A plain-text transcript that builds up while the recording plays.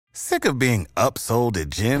Sick of being upsold at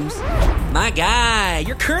gyms? My guy,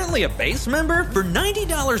 you're currently a base member? For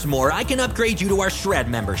 $90 more, I can upgrade you to our Shred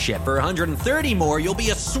membership. For $130 more, you'll be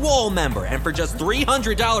a Swole member. And for just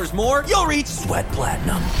 $300 more, you'll reach Sweat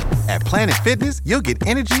Platinum. At Planet Fitness, you'll get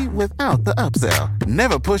energy without the upsell.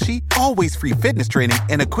 Never pushy, always free fitness training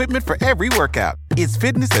and equipment for every workout. It's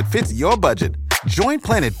fitness that fits your budget. Join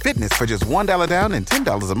Planet Fitness for just $1 down and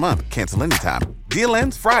 $10 a month. Cancel anytime. Deal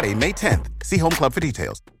ends Friday, May 10th. See Home Club for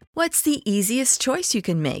details. What's the easiest choice you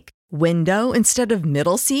can make? Window instead of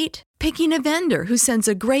middle seat? Picking a vendor who sends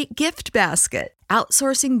a great gift basket?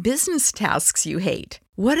 Outsourcing business tasks you hate?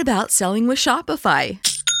 What about selling with Shopify?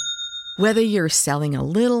 Whether you're selling a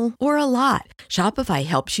little or a lot, Shopify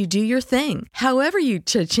helps you do your thing, however you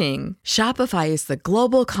cha-ching. Shopify is the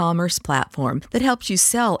global commerce platform that helps you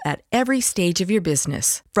sell at every stage of your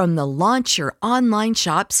business. From the launch your online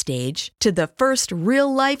shop stage to the first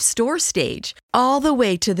real-life store stage, all the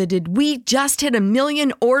way to the did we just hit a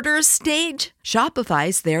million orders stage.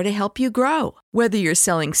 Shopify's there to help you grow. Whether you're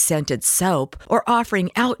selling scented soap or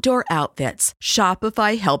offering outdoor outfits,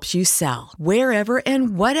 Shopify helps you sell. Wherever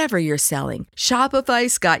and whatever you're selling,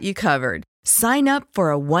 Shopify's got you covered. Sign up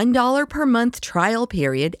for a $1 per month trial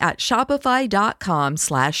period at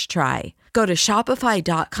shopify.com/try. Go to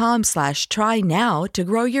shopify.com/try now to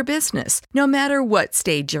grow your business, no matter what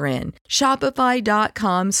stage you're in.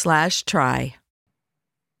 Shopify.com/try.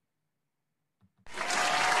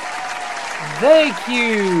 Thank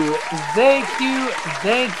you,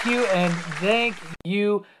 and thank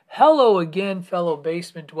you. Hello again, fellow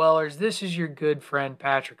basement dwellers. This is your good friend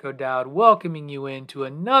Patrick O'Dowd welcoming you into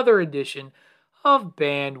another edition of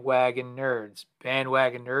Bandwagon Nerds.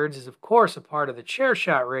 Bandwagon Nerds is, of course, a part of the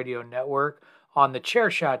Chairshot Radio Network on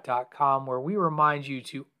thechairshot.com, where we remind you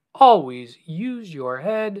to always use your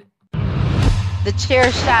head.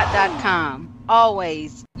 Thechairshot.com.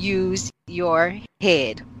 Always use your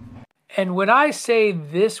head. And when I say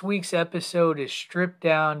this week's episode is stripped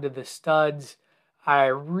down to the studs, I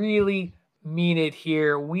really mean it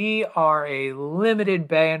here. We are a limited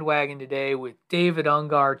bandwagon today with David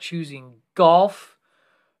Ungar choosing golf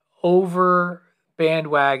over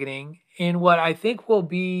bandwagoning in what I think will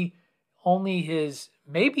be only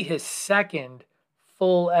maybe his second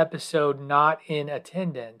full episode not in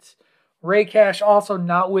attendance. Ray Cash also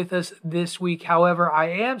not with us this week. However, I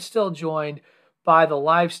am still joined by the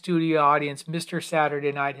live studio audience, Mr.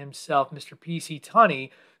 Saturday Night himself, Mr. PC Tunney.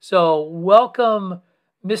 So welcome,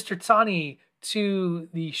 Mr. Tunney, to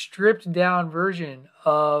the stripped down version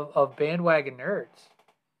of Bandwagon Nerds.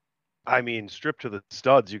 I mean, stripped to the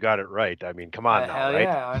studs, you got it right. I mean, come on now, hell right?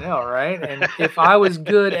 Yeah, I know, right? And if I was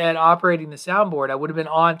good at operating the soundboard, I would have been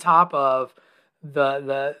on top of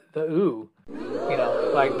the ooh,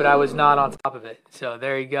 but I was not on top of it. So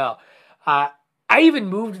there you go. I even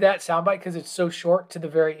moved that soundbite because it's so short to the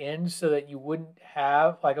very end so that I wouldn't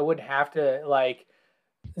have to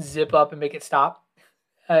zip up and make it stop.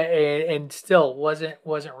 And still wasn't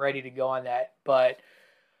ready to go on that. But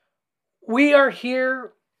we are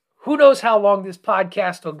here. Who knows how long this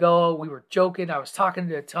podcast will go? We were joking. I was talking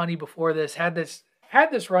to Tony before this, had this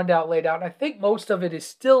rundown laid out, and I think most of it is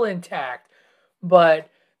still intact. But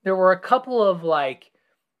there were a couple of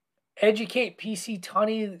educate PC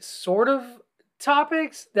Tony sort of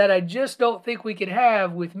topics that I just don't think we can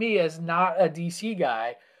have with me as not a DC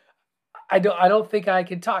guy. I don't think I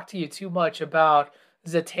can talk to you too much about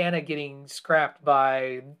Zatanna getting scrapped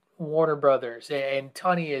by Warner Brothers, and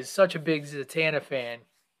Tunney is such a big Zatanna fan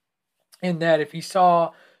in that if he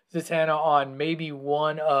saw Zatanna on maybe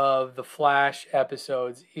one of the Flash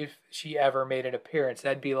episodes, if she ever made an appearance,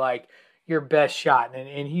 that'd be like your best shot.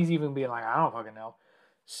 And he's even being like, I don't fucking know.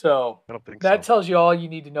 So I don't think that tells you all you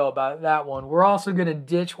need to know about that one. We're also going to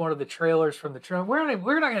ditch one of the trailers from the trailer. We're not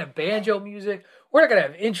going to have banjo music. We're not going to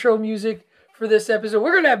have intro music for this episode.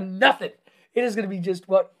 We're going to have nothing. It is going to be just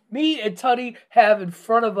what me and Tunney have in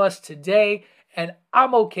front of us today, and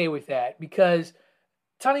I'm okay with that because,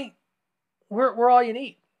 Tunney, we're all you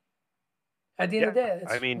need. At the end of the day,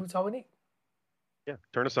 that's all we need. Yeah,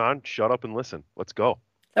 turn us on, shut up, and listen. Let's go.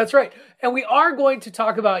 That's right. And we are going to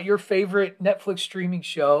talk about your favorite Netflix streaming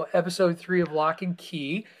show, episode 3 of Lock and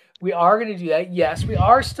Key. We are going to do that. Yes, we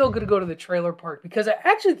are still going to go to the trailer park because I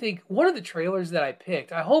actually think one of the trailers that I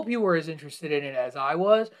picked, I hope you were as interested in it as I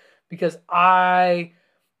was, because I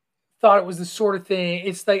thought it was the sort of thing,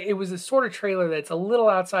 it was the sort of trailer that's a little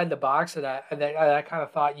outside the box that I kind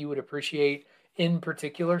of thought you would appreciate in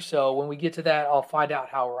particular. So when we get to that, I'll find out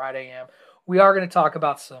how right I am. We are going to talk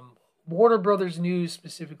about some Warner Brothers news,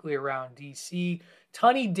 specifically around DC.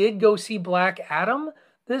 Tunney did go see Black Adam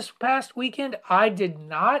this past weekend. I did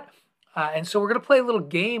not. And so we're going to play a little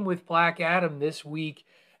game with Black Adam this week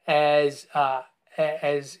as I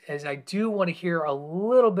do want to hear a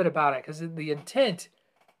little bit about it, because the intent,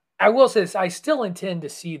 I will say this, I still intend to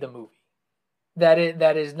see the movie. That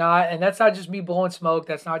is not, and that's not just me blowing smoke.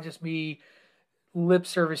 That's not just me lip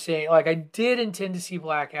servicing. Like, I did intend to see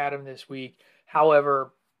Black Adam this week.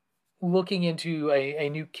 However, looking into a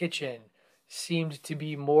new kitchen seemed to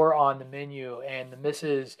be more on the menu, and the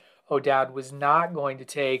Mrs. O'Dowd was not going to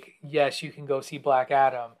take, yes, you can go see Black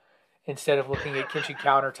Adam, instead of looking at kitchen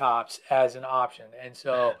countertops as an option. And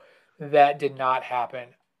so that did not happen.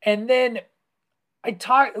 And then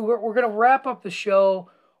we're going to wrap up the show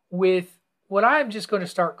with what I'm just going to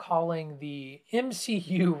start calling the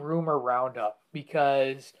MCU rumor roundup,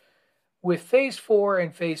 because with Phase 4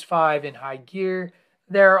 and Phase 5 in high gear,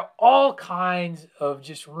 there are all kinds of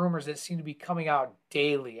just rumors that seem to be coming out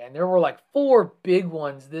daily. And there were like 4 big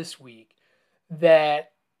ones this week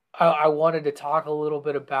that I wanted to talk a little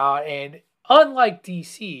bit about. And unlike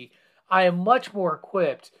DC, I am much more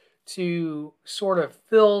equipped to sort of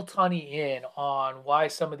fill Tunney in on why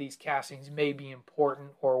some of these castings may be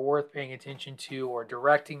important or worth paying attention to, or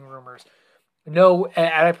directing rumors. No,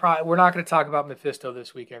 and we're not going to talk about Mephisto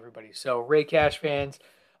this week, everybody. So Ray Cash fans,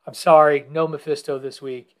 I'm sorry, no Mephisto this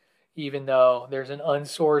week, even though there's an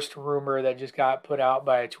unsourced rumor that just got put out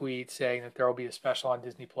by a tweet saying that there will be a special on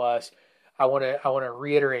Disney Plus. I want to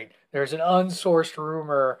reiterate, there's an unsourced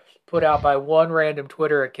rumor put out by one random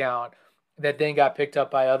Twitter account that then got picked up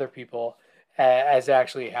by other people as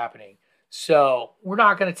actually happening. So we're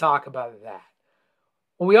not going to talk about that.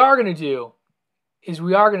 What we are going to do is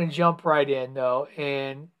we are going to jump right in, though,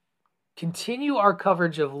 and continue our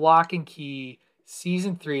coverage of Lock and Key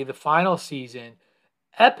Season 3, the final season,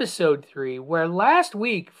 Episode 3, where last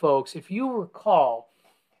week, folks, if you recall,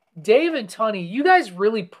 Dave and Tunney, you guys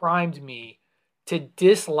really primed me to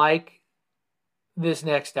dislike this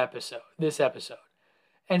episode.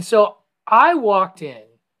 And so I walked in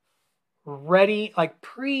ready, like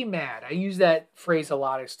pre-mad. I use that phrase a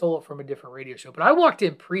lot. I stole it from a different radio show, but I walked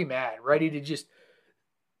in pre-mad, ready to just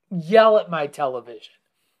yell at my television.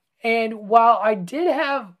 And while I did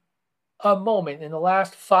have a moment in the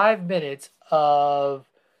last 5 minutes of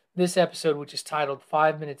this episode, which is titled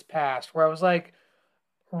 5 Minutes Past, where I was like,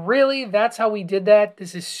 really? That's how we did that?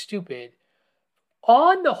 This is stupid.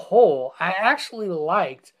 On the whole, I actually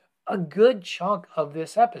liked a good chunk of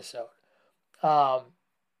this episode.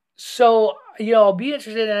 So, I'll be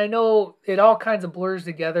interested, and I know it all kinds of blurs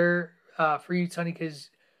together for you, Tunney,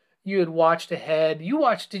 because you had watched ahead.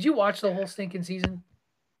 Did you watch the whole stinking season?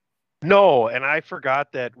 No, and I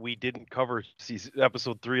forgot that we didn't cover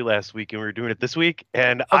episode 3 last week, and we were doing it this week.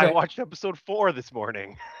 And okay. I watched episode 4 this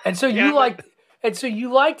morning. And so you liked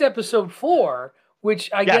episode 4,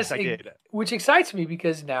 which I did. Which excites me,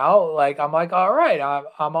 because now, I'm like, all right,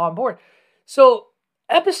 I'm on board. So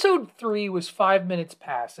episode 3 was 5 minutes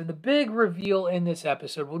past, and the big reveal in this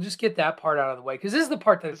episode, we'll just get that part out of the way, because this is the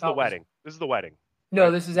part that this is the wedding. This is the wedding. No, right?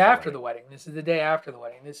 This is after the wedding. This is the day after the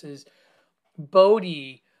wedding. This is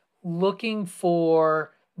Bodhi looking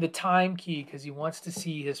for the time key because he wants to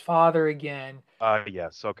see his father again.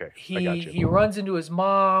 Yes, okay. He runs into his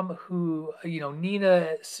mom, who,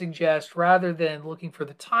 Nina suggests, rather than looking for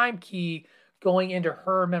the time key, going into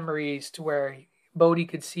her memories to where Bodhi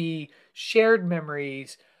could see shared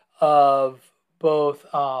memories of both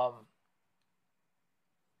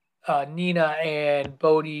Nina and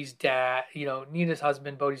Bodhi's dad, Nina's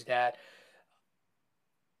husband, Bodhi's dad,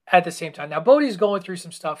 at the same time. Now, Bodhi's going through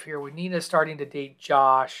some stuff here with Nina starting to date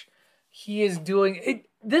Josh. He is doing it.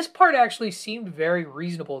 This part actually seemed very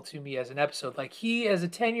reasonable to me as an episode. Like, he, as a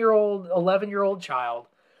 10-year-old, 11-year-old child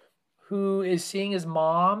who is seeing his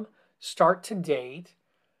mom start to date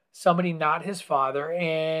somebody not his father,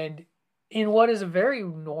 and in what is a very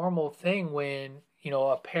normal thing when,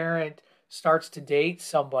 a parent starts to date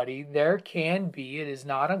somebody, it is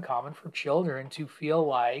not uncommon for children to feel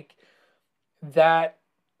like that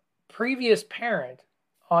previous parent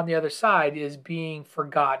on the other side is being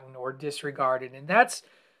forgotten or disregarded. And that's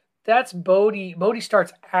Bodhi. Bodhi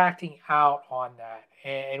starts acting out on that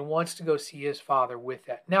and wants to go see his father with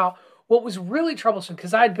that. Now, what was really troublesome,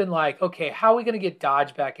 because I'd been like, okay, how are we going to get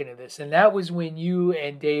Dodge back into this? And that was when you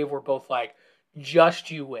and Dave were both like, just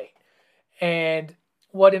you wait. And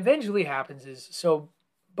what eventually happens is, so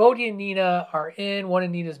Bodhi and Nina are in one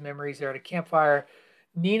of Nina's memories. They're at a campfire.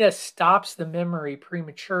 Nina stops the memory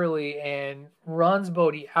prematurely and runs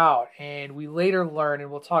Bodhi out. And we later learn,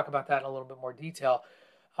 and we'll talk about that in a little bit more detail,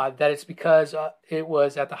 that it's because it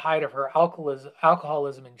was at the height of her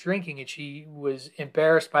alcoholism and drinking, and she was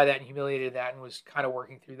embarrassed by that and humiliated that and was kind of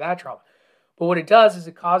working through that trauma. But what it does is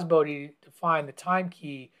it causes Bodhi to find the time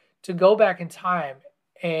key to go back in time.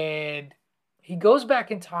 And he goes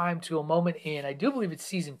back in time to a moment in, I do believe it's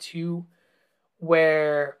season 2,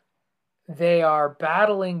 where they are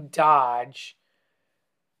battling Dodge.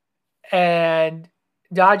 And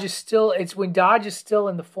it's when Dodge is still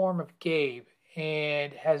in the form of Gabe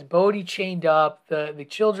and has Bodhi chained up. The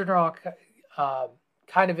children are all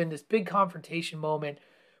kind of in this big confrontation moment.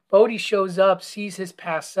 Bodhi shows up, sees his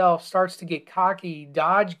past self, starts to get cocky.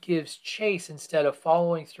 Dodge gives chase instead of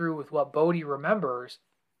following through with what Bodhi remembers.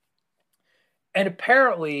 And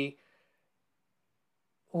apparently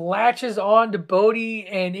latches on to Bodhi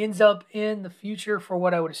and ends up in the future for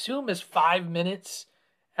what I would assume is 5 minutes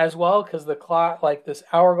as well, because the clock, like this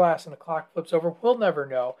hourglass and the clock flips over. We'll never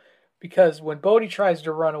know, because when Bodhi tries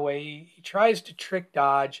to run away, he tries to trick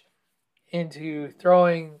Dodge into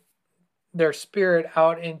throwing their spirit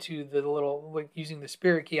out into the little, using the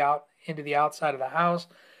spirit key out into the outside of the house.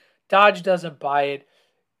 Dodge doesn't buy it,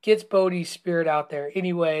 gets Bodhi's spirit out there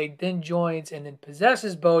anyway, then joins and then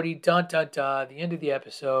possesses Bodhi. Dun dun dun. The end of the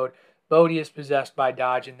episode, Bodhi is possessed by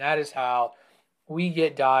Dodge, and that is how we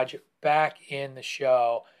get Dodge back in the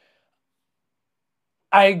show.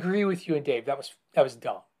 I agree with you and Dave. That was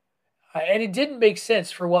dumb. And it didn't make sense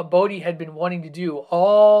for what Bodhi had been wanting to do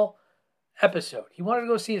all episode. He wanted to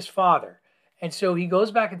go see his father. And so he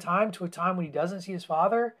goes back in time to a time when he doesn't see his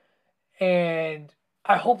father. And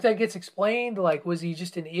I hope that gets explained. Like, was he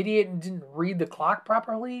just an idiot and didn't read the clock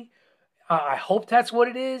properly? I hope that's what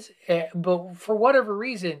it is. But for whatever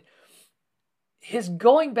reason, his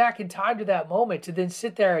going back in time to that moment to then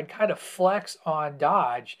sit there and kind of flex on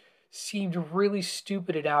Dodge seemed really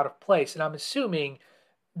stupid and out of place. And I'm assuming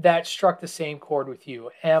that struck the same chord with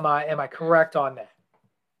you. Am I correct on that?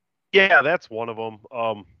 Yeah, that's one of them.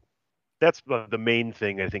 That's the main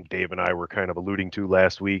thing I think Dave and I were kind of alluding to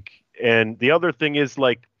last week. And the other thing is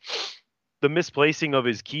like the misplacing of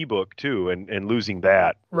his key book too, and losing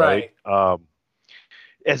that. Right.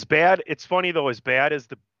 As bad, it's funny though, as bad as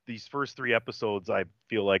these first 3 episodes, I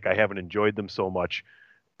feel like I haven't enjoyed them so much.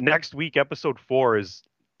 Next week, episode 4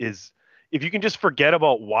 is if you can just forget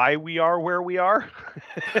about why we are where we are,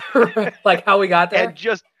 like how we got there,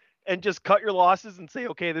 and just cut your losses and say,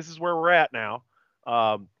 okay, this is where we're at now.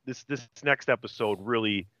 This next episode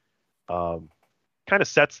really kind of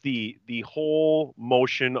sets the whole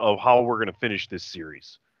motion of how we're going to finish this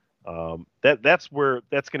series. That's going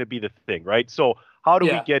to be the thing, right? So how do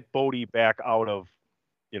we get Bodhi back out of,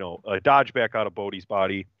 Dodge back out of Bodhi's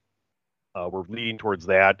body? We're leading towards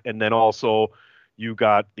that, and then also you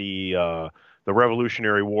got the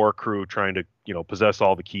Revolutionary War crew trying to possess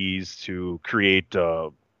all the keys to create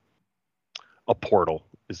a portal.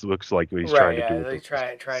 This looks like what he's trying to do.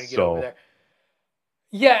 Trying to get over there.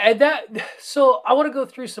 Yeah, and so I want to go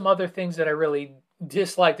through some other things that I really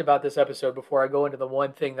disliked about this episode before I go into the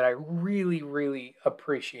one thing that I really, really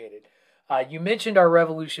appreciated. You mentioned our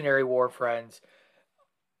Revolutionary War friends.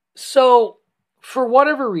 So for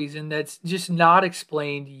whatever reason that's just not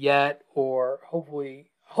explained yet, or hopefully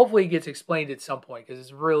it gets explained at some point because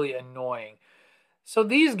it's really annoying. So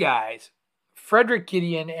these guys, Frederick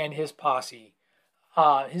Gideon and his posse,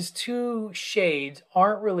 his 2 shades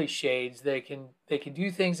aren't really shades. They can do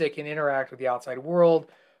things. They can interact with the outside world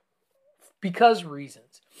because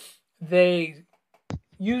reasons. They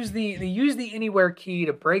use the Anywhere key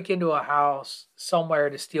to break into a house somewhere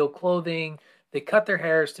to steal clothing. They cut their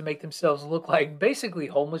hairs to make themselves look like basically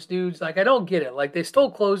homeless dudes. Like, I don't get it. Like, they stole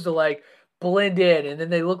clothes to like blend in, and then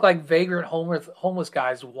they look like vagrant homeless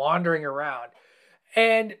guys wandering around.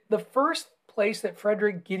 And the first place that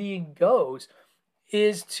Frederick Gideon goes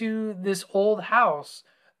is to this old house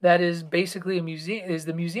that is basically a museum, is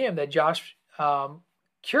the museum that Josh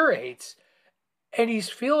curates. And he's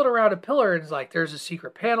feeling around a pillar and is like, there's a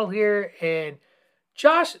secret panel here. And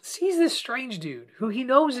Josh sees this strange dude who he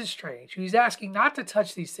knows is strange, who he's asking not to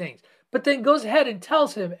touch these things, but then goes ahead and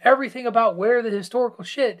tells him everything about where the historical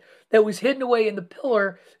shit that was hidden away in the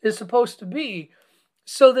pillar is supposed to be,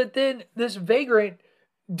 so that then this vagrant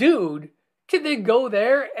dude can then go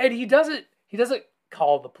there, and he doesn't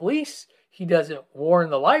call the police, he doesn't warn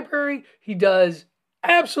the library, he does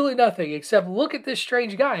absolutely nothing except look at this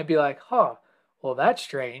strange guy and be like, well, that's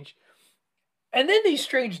strange. And then these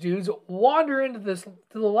strange dudes wander into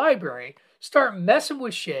the library, start messing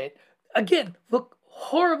with shit. Again, look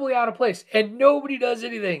horribly out of place, and nobody does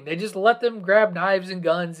anything. They just let them grab knives and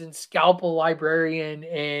guns and scalp a librarian,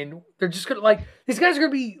 and they're just gonna these guys are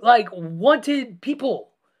gonna be like wanted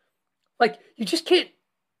people. Like, you just can't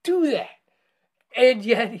do that. And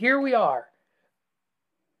yet here we are.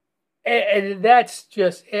 And that's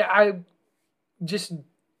just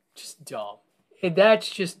dumb. And that's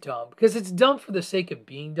just dumb because it's dumb for the sake of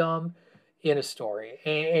being dumb in a story.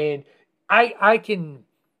 And I can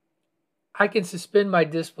suspend my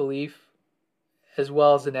disbelief as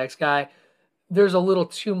well as the next guy. There's a little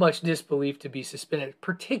too much disbelief to be suspended,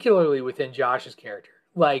 particularly within Josh's character.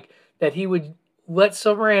 Like that he would let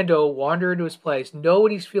some rando wander into his place, know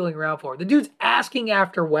what he's feeling around for. The dude's asking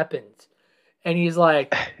after weapons, and he's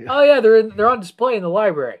like, "Oh yeah, they're on display in the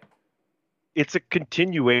library." It's a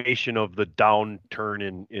continuation of the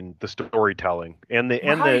downturn in the storytelling and the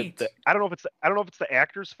I don't know if it's the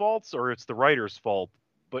actors' faults or it's the writers' fault,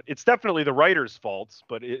 but it's definitely the writers' faults.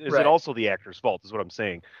 But is it also the actors' fault? Is what I'm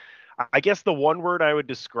saying. I guess the one word I would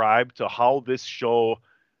describe to how this show,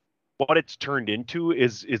 what it's turned into,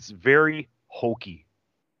 is it's very hokey,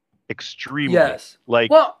 extremely. Yes.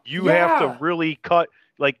 You have to really cut.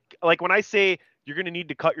 Like when I say you're going to need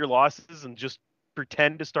to cut your losses and just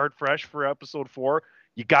pretend to start fresh for episode 4,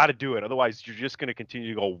 you got to do it. Otherwise, you're just going to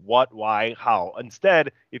continue to go, what, why, how?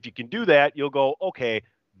 Instead, if you can do that, you'll go, okay,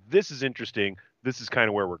 this is interesting. This is kind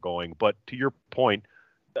of where we're going. But to your point,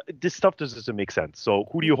 this stuff doesn't make sense. So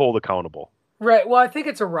who do you hold accountable? Right. Well, I think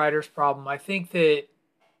it's a writer's problem. I think that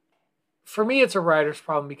for me, it's a writer's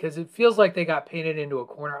problem because it feels like they got painted into a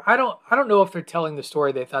corner. I don't know if they're telling the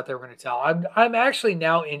story they thought they were going to tell. I'm actually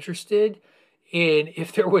now interested in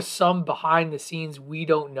if there was some behind the scenes we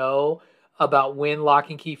don't know about when Lock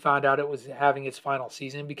and Key found out it was having its final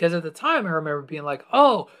season. Because at the time, I remember being like,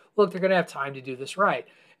 oh, look, they're going to have time to do this right.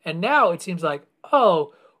 And now it seems like,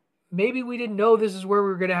 oh, maybe we didn't know this is where we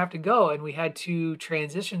were going to have to go, and we had to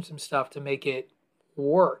transition some stuff to make it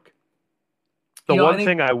work. Sorry,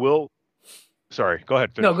 go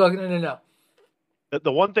ahead. Finish. No.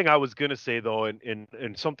 The one thing I was going to say, though,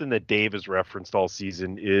 and something that Dave has referenced all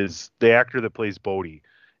season is the actor that plays Bodhi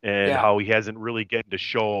and how he hasn't really gotten to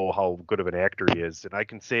show how good of an actor he is. And I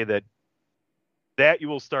can say that you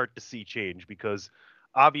will start to see change because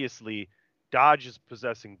obviously Dodge is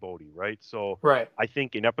possessing Bodhi, right? So I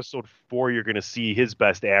think in episode 4, you're going to see his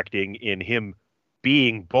best acting in him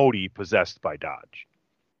being Bodhi possessed by Dodge.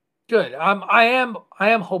 Good. I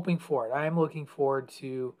am hoping for it. I am looking forward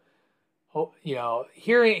to,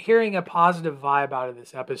 hearing a positive vibe out of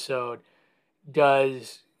this episode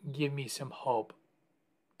does give me some hope.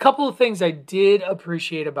 A couple of things I did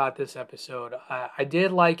appreciate about this episode. I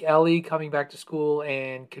did like Ellie coming back to school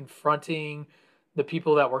and confronting the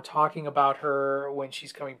people that were talking about her when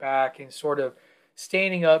she's coming back and sort of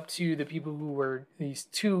standing up to the people who were these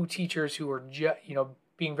 2 teachers who were,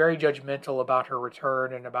 being very judgmental about her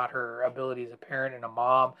return and about her ability as a parent and a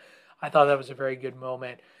mom. I thought that was a very good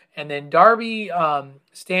moment. And then Darby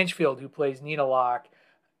Stanchfield, who plays Nina Locke,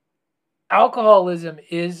 alcoholism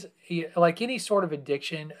is like any sort of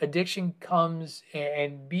addiction. Addiction comes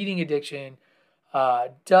and beating addiction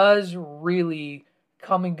does really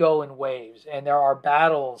come and go in waves. And there are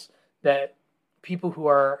battles that people who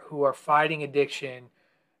are fighting addiction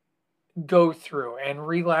go through, and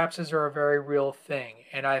relapses are a very real thing.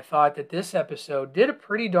 And I thought that this episode did a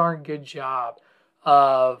pretty darn good job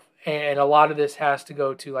of, and a lot of this has to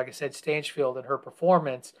go to, like I said, Stanchfield and her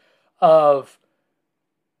performance of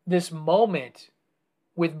this moment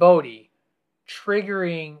with Bodhi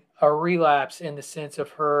triggering a relapse in the sense of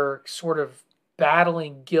her sort of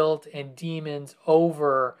battling guilt and demons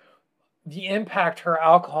over the impact her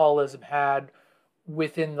alcoholism had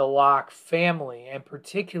within the Locke family, and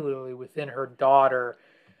particularly within her daughter,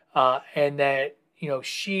 and that,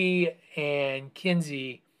 she and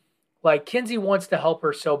Kinsey, like Kinsey wants to help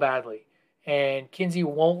her so badly, and Kinsey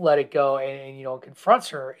won't let it go, and confronts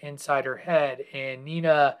her inside her head, and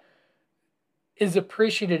Nina is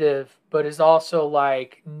appreciative, but is also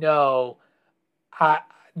like, no,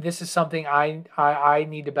 this is something I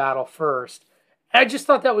need to battle first. I just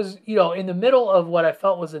thought that was, in the middle of what I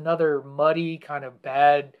felt was another muddy, kind of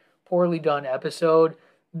bad, poorly done episode.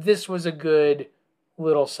 This was a good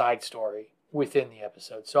little side story within the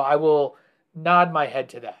episode. So I will nod my head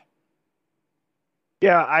to that.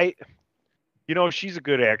 Yeah, she's a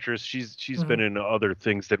good actress. She's been in other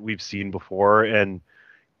things that we've seen before. And,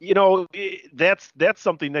 that's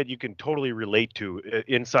something that you can totally relate to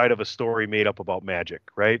inside of a story made up about magic,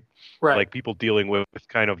 right? Right. Like people dealing with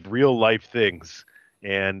kind of real life things.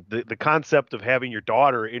 And the concept of having your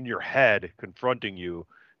daughter in your head confronting you,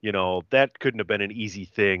 that couldn't have been an easy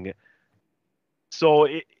thing. So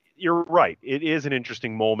you're right. It is an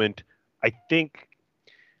interesting moment. I think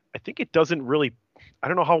it doesn't really, I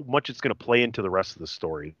don't know how much it's going to play into the rest of the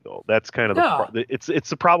story, though. That's kind of it's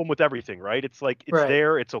the problem with everything, right? It's like it's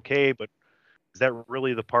there, it's okay, but is that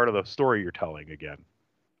really the part of the story you're telling again?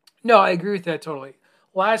 No, I agree with that totally.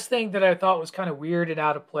 last thing that I thought was kind of weird and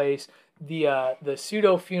out of place, the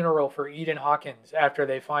pseudo funeral for Eden Hawkins after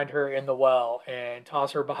they find her in the well and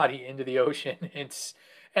toss her body into the ocean.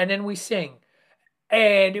 And then we sing.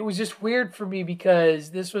 And it was just weird for me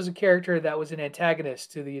because this was a character that was an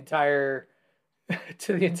antagonist to the entire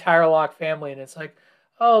Locke family, and it's like,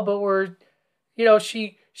 oh, but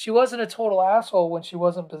she wasn't a total asshole when she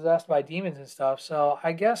wasn't possessed by demons and stuff. So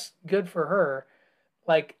I guess good for her.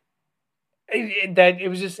 Like it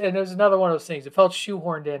was just, and it was another one of those things. It felt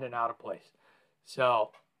shoehorned in and out of place.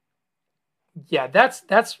 So yeah,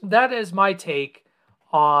 that is my take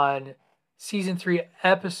on season 3,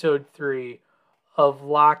 episode 3 of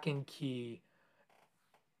Lock and Key.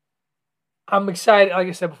 I'm excited. Like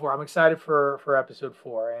I said before, I'm excited for episode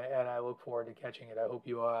 4, and I look forward to catching it. I hope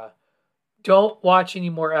you don't watch any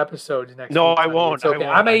more episodes next week. No, I won't. It's okay.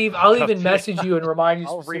 I'll even message you and remind you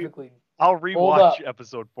specifically. I'll rewatch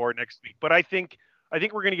episode 4 next week. But I think we're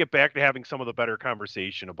going to get back to having some of the better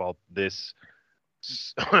conversation about this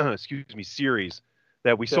series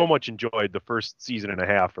that we so much enjoyed the first season and a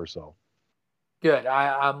half or so. Good.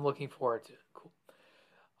 I'm looking forward to it. Cool.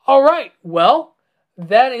 All right. Well,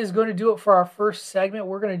 that is going to do it for our first segment.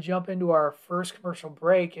 We're going to jump into our first commercial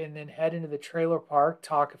break and then head into the trailer park,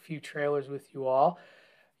 talk a few trailers with you all.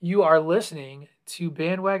 You are listening to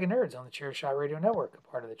Bandwagon Nerds on the Chairshot Radio Network, a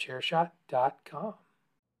part of thechairshot.com.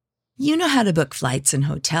 You know how to book flights and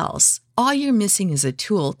hotels. All you're missing is a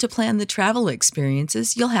tool to plan the travel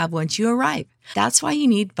experiences you'll have once you arrive. That's why you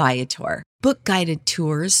need Viator. Book guided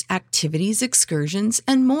tours, activities, excursions,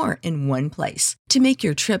 and more in one place to make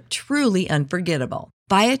your trip truly unforgettable.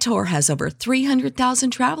 Viator has over 300,000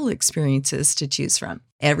 travel experiences to choose from.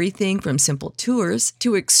 Everything from simple tours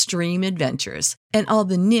to extreme adventures and all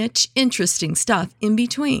the niche, interesting stuff in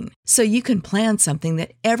between. So you can plan something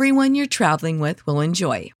that everyone you're traveling with will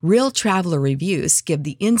enjoy. Real traveler reviews give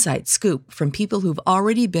the inside scoop from people who've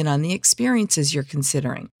already been on the experiences you're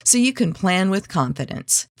considering. So you can plan with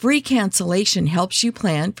confidence. Free cancellation helps you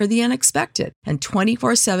plan for the unexpected. And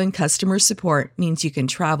 24/7 customer support means you can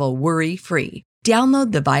travel worry-free.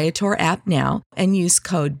 Download the Viator app now and use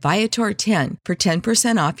code Viator10 for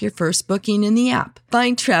 10% off your first booking in the app.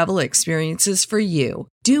 Find travel experiences for you.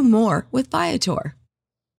 Do more with Viator.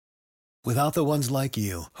 Without the ones like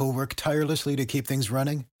you, who work tirelessly to keep things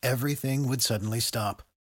running, everything would suddenly stop.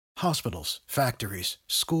 Hospitals, factories,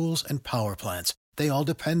 schools, and power plants, they all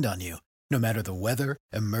depend on you. No matter the weather,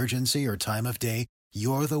 emergency, or time of day,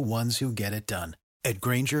 you're the ones who get it done. At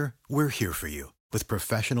Grainger, we're here for you with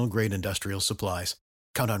professional-grade industrial supplies.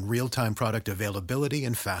 Count on real-time product availability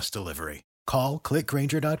and fast delivery. Call, click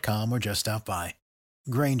Grainger.com, or just stop by.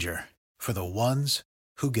 Grainger, for the ones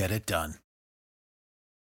who get it done.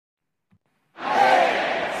 8,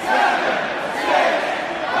 7, 6,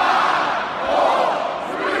 5, 4,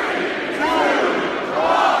 3, 2,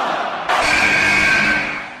 1.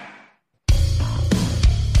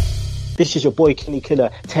 This is your boy Kenny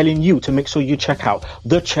Killer telling you to make sure you check out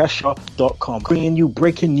thechairshot.com, bringing you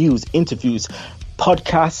breaking news, interviews,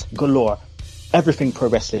 podcasts galore, everything pro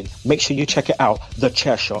wrestling. Make sure you check it out,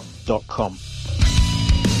 thechairshot.com.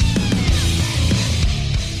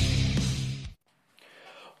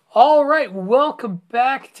 All right, welcome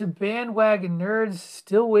back to Bandwagon Nerds.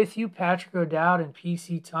 Still with you, Patrick O'Dowd and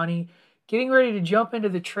PC Tunney. Getting ready to jump into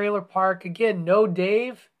the trailer park. Again, no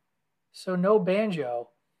Dave, so no banjo.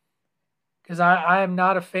 Because I am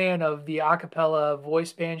not a fan of the a cappella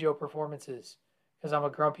voice banjo performances. Because I'm a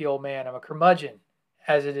grumpy old man. I'm a curmudgeon,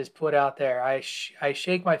 as it is put out there. I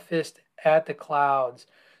shake my fist at the clouds.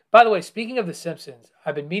 By the way, speaking of The Simpsons,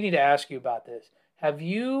 I've been meaning to ask you about this. Have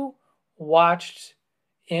you watched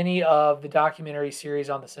any of the documentary series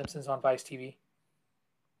on The Simpsons on Vice TV?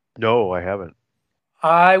 No, I haven't.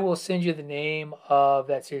 I will send you the name of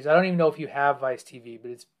that series. I don't even know if you have Vice TV,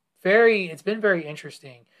 but it's been very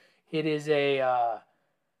interesting. It is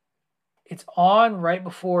it's on right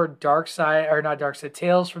before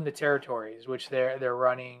Tales from the Territories, which they're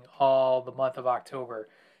running all the month of October.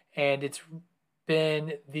 And it's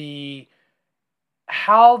been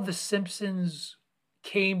how The Simpsons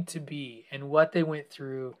came to be and what they went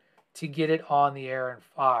through to get it on the air in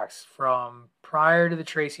Fox, from prior to the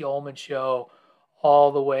Tracy Ullman show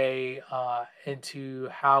all the way into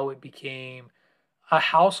how it became a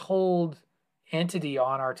household entity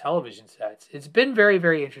on our television sets. It's been very,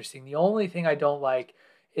 very interesting. The only thing I don't like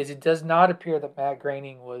is it does not appear that Matt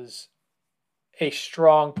Groening was a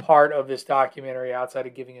strong part of this documentary outside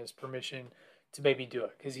of giving us permission to maybe do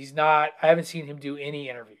it, because he's not. I haven't seen him do any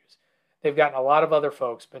interviews. They've gotten a lot of other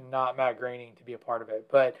folks, but not Matt Groening to be a part of it.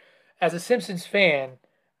 But as a Simpsons fan,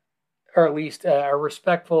 or at least a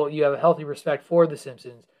respectful, you have a healthy respect for The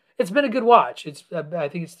Simpsons. It's been a good watch. I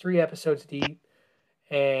think it's 3 episodes deep,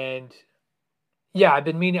 and yeah, I've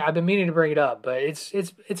been meaning to bring it up, but it's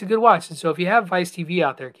a good watch. And so if you have Vice TV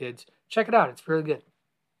out there, kids, check it out. It's really good.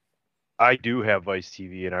 I do have Vice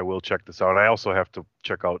TV, and I will check this out. I also have to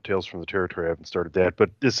check out Tales from the Territory. I haven't started that,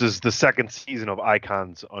 but this is the second season of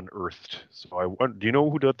Icons Unearthed. So do you know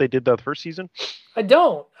what they did that first season? I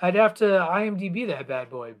don't. I'd have to IMDb that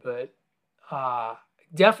bad boy, but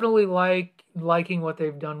definitely liking what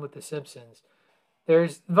they've done with The Simpsons.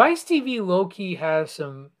 There's Vice TV low-key has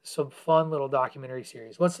some fun little documentary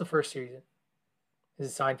series. What's the first season?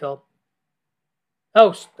 Is it Seinfeld?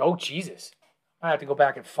 Oh Jesus. I have to go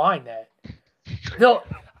back and find that. No,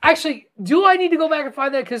 actually, do I need to go back and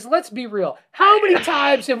find that? Because let's be real. How many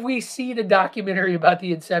times have we seen a documentary about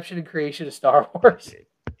the inception and creation of Star Wars?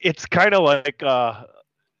 It's kind of like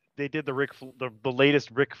they did the latest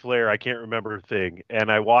Ric Flair, I can't remember thing,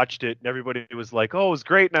 and I watched it, and everybody was like, "Oh, it was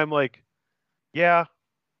great," and I'm like, "Yeah,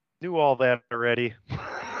 knew all that already."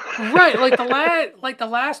 Right, like the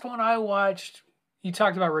last one I watched, you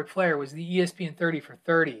talked about Ric Flair, was the ESPN 30 for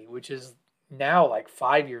 30, which is now like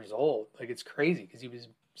 5 years old. Like, it's crazy because he was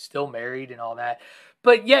still married and all that.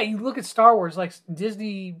 But yeah, you look at Star Wars, like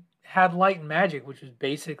Disney had Light and Magic, which was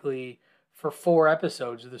basically for 4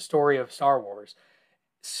 episodes of the story of Star Wars.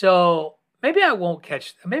 So maybe I won't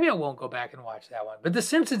go back and watch that one. But The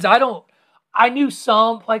Simpsons, I knew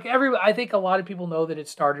some, I think a lot of people know that it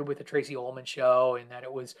started with the Tracy Ullman show and that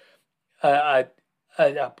it was a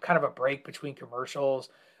kind of a break between commercials.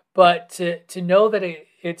 But to know that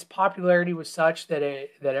its popularity was such that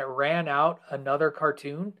it ran out another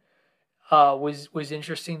cartoon was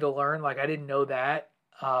interesting to learn. Like, I didn't know that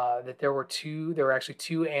there were actually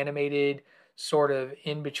 2 animated sort of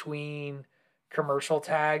in between commercial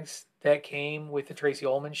tags that came with the Tracy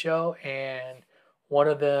Ullman show, and one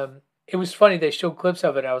of them, it was funny, they showed clips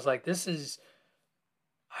of it. I was like, this is,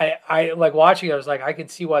 I like watching it, I was like, I can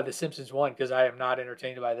see why The Simpsons won, because I am not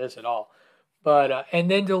entertained by this at all. But and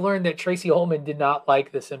then to learn that Tracy Ullman did not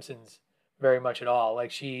like The Simpsons very much at all.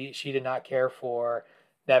 Like, she did not care for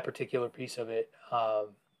that particular piece of it.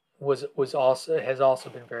 Has also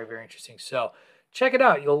been very, very interesting. So check it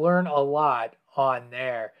out. You'll learn a lot on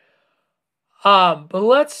there. But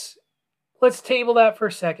let's table that for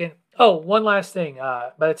a second. Oh, one last thing.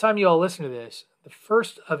 By the time you all listen to this, the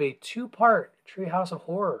first of a 2-part Treehouse of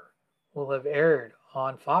Horror will have aired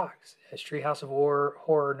on Fox, as Treehouse of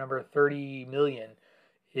Horror number 30 million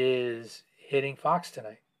is hitting Fox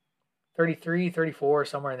tonight. 33, 34,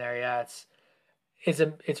 somewhere in there. Yeah,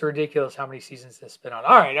 it's ridiculous how many seasons this has been on.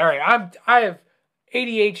 All right. I have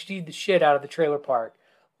ADHD'd the shit out of the trailer park.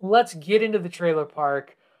 Let's get into the trailer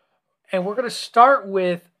park, and we're going to start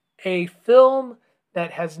with a film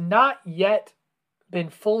that has not yet been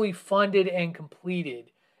fully funded and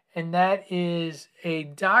completed, and that is a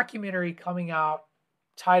documentary coming out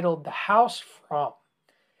titled The House From.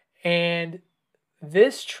 And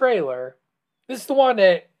this trailer, this is the one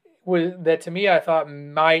that to me I thought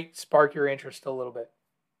might spark your interest a little bit,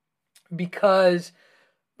 because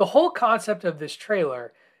the whole concept of this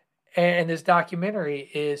trailer and this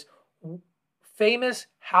documentary is famous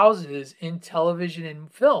houses in television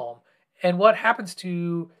and film, and what happens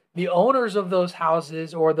to the owners of those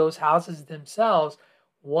houses or those houses themselves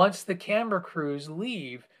once the camera crews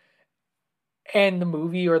leave and the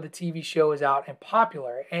movie or the TV show is out and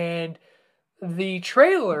popular. And the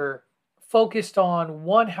trailer focused on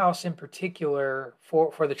one house in particular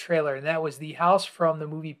for the trailer, and that was the house from the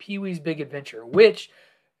movie Pee-wee's Big Adventure, which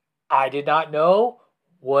I did not know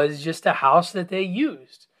was just a house that they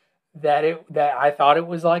used. That I thought it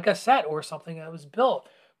was like a set or something that was built.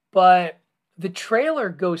 But the trailer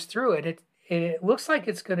goes through it. It looks like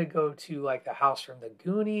it's going to go to like the house from the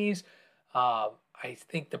Goonies. I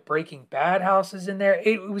think the Breaking Bad house is in there.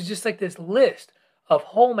 It was just like this list of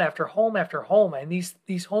home after home after home. And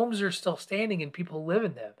these homes are still standing and people live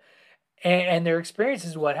in them. And their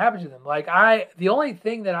experiences, what happened to them. Like, the only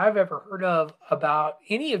thing that I've ever heard of about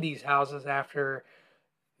any of these houses after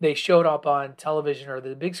they showed up on television or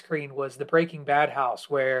the big screen was the Breaking Bad house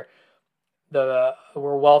where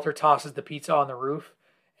Walter tosses the pizza on the roof,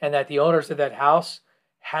 and that the owners of that house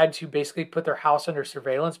had to basically put their house under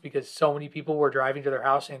surveillance because so many people were driving to their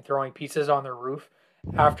house and throwing pizzas on their roof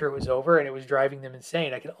after it was over, and it was driving them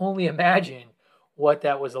insane. I can only imagine what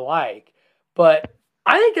that was like. But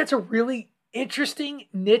I think that's a really interesting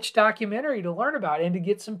niche documentary to learn about and to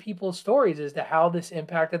get some people's stories as to how this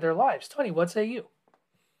impacted their lives. Tony, what say you?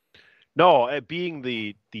 No, being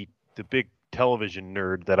the big television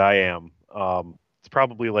nerd that I am, it's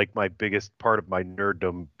probably like my biggest part of my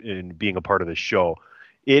nerddom in being a part of this show.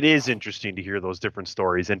 It is interesting to hear those different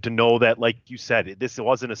stories and to know that, like you said, this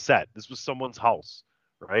wasn't a set. This was someone's house,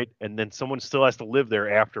 right? And then someone still has to live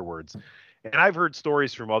there afterwards. And I've heard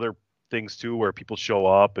stories from other things too, where people show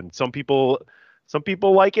up and some people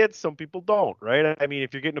like it, some people don't, right? I mean,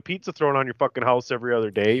 if you're getting a pizza thrown on your fucking house every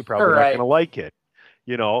other day, you're probably not going to like it.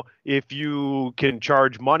 You know, if you can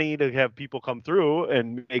charge money to have people come through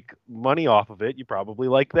and make money off of it, you probably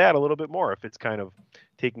like that a little bit more if it's kind of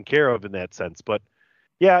taken care of in that sense. But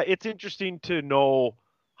yeah, it's interesting to know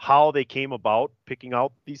how they came about picking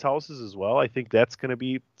out these houses as well. I think that's going to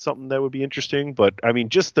be something that would be interesting. But I mean,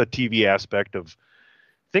 just the TV aspect of,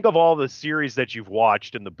 think of all the series that you've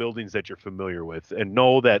watched and the buildings that you're familiar with and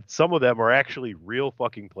know that some of them are actually real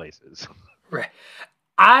fucking places. Right.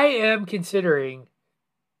 I am considering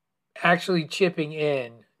actually chipping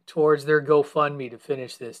in towards their GoFundMe to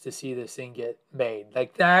finish this, to see this thing get made.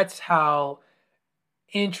 Like, that's how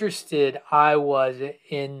interested I was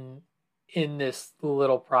in this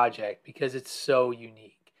little project, because it's so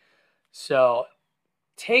unique. So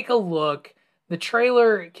take a look. The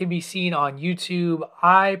trailer can be seen on YouTube.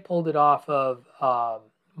 I pulled it off of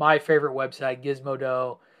my favorite website,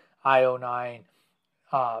 Gizmodo IO9.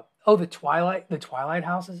 The Twilight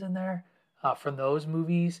House is in there from those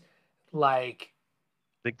movies. Like,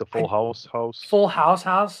 I think the Full House. Full House.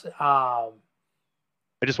 I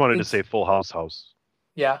just wanted to say Full House.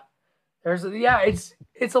 Yeah,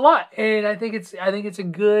 it's a lot, and I think it's a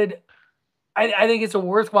good. I think it's a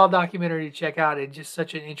worthwhile documentary to check out, and just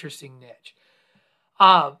such an interesting niche.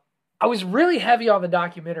 I was really heavy on the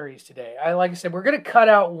documentaries today. Like I said, we're going to cut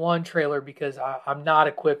out one trailer because I'm not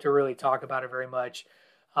equipped to really talk about it very much.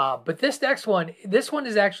 But this next one,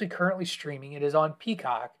 is actually currently streaming. It is on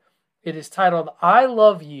Peacock. It is titled "I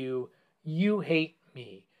Love You, You Hate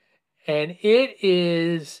Me." And it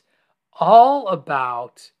is all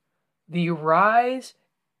about the rise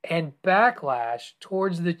and backlash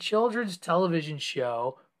towards the children's television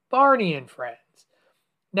show Barney and Friends.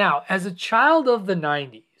 Now, as a child of the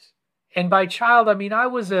 90s, and by child, I mean I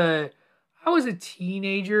was a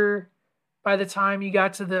teenager by the time you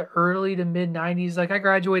got to the early to mid 90s. Like, I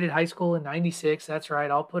graduated high school in 96. That's right.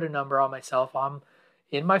 I'll put a number on myself. I'm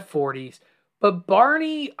in my 40s. But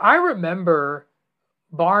Barney, I remember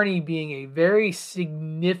Barney being a very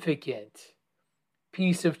significant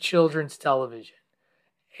piece of children's television.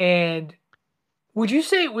 And would you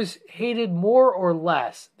say it was hated more or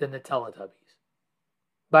less than the Teletubbies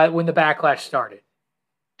when the backlash started?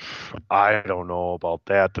 I don't know about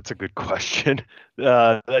that. That's a good question.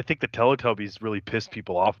 I think the Teletubbies really pissed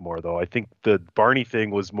people off more, though. I think the Barney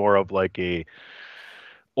thing was more of like a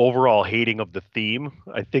overall hating of the theme.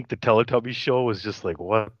 I think the Teletubbies show was just like,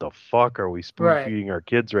 what the fuck are we spoon feeding our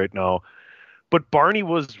kids right now? But Barney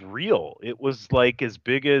was real. It was like as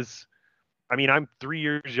big as, I mean, I'm 3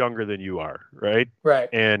 years younger than you are, right? Right.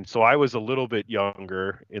 And so I was a little bit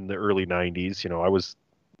younger in the early 90s. You know, I was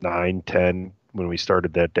 9, 10 when we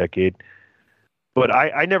started that decade. But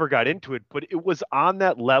I never got into it. But it was on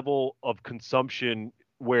that level of consumption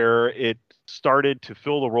where it started to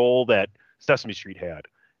fill the role that Sesame Street had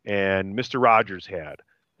and Mr. Rogers had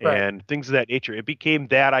and things of that nature. It became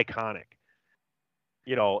that iconic.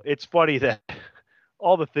 You know, it's funny that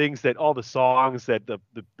all the songs that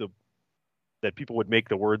that people would make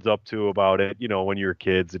the words up to about it, you know, when you were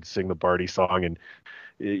kids and sing the Barney song and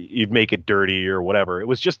you'd make it dirty or whatever. It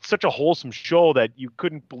was just such a wholesome show that you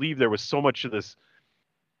couldn't believe there was so much of this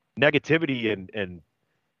negativity and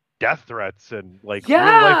death threats and like real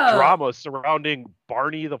life drama surrounding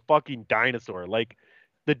Barney the fucking dinosaur. Like,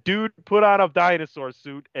 the dude put on a dinosaur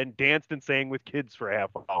suit and danced and sang with kids for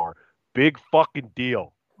half an hour. Big fucking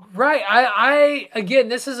deal. Right. I again,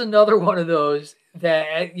 this is another one of those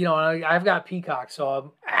that, you know, I've got Peacock, so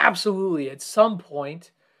I'm absolutely at some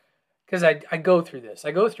point, because I go through this.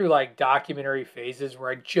 I go through like documentary phases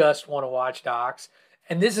where I just want to watch docs.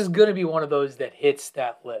 And this is going to be one of those that hits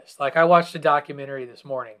that list. Like, I watched a documentary this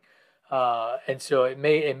morning. And so it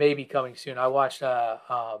may be coming soon. I watched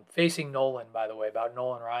Facing Nolan, by the way, about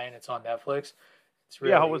Nolan Ryan. It's on Netflix. It's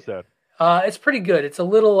really, how was that? It's pretty good. It's a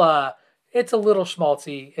little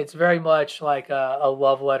schmaltzy. It's very much like a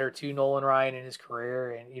love letter to Nolan Ryan and his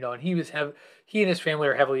career, and you know, and he and his family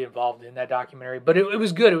are heavily involved in that documentary. But it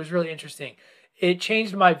was good. It was really interesting. It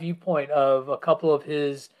changed my viewpoint of a couple of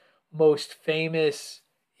his most famous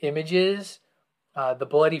images, the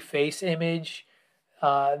bloody face image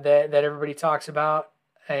that everybody talks about,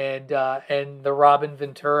 and the Robin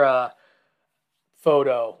Ventura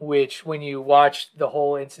photo, which when you watch the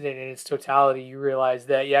whole incident in its totality, you realize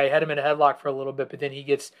that, he had him in a headlock for a little bit, but then he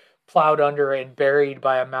gets plowed under and buried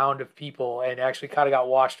by a mound of people and actually kind of got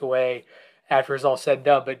washed away after it's all said and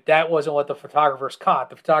done. But that wasn't what the photographers caught.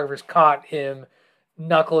 The photographers caught him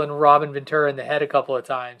knuckling Robin Ventura in the head a couple of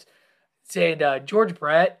times. And George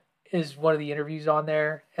Brett is one of the interviews on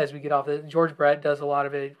there as we get off this. George Brett does a lot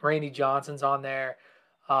of it. Randy Johnson's on there.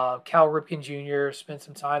 Cal Ripken Jr. spent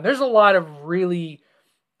some time. There's a lot of really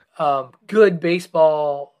good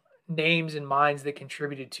baseball names and minds that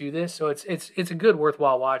contributed to this. So it's a good,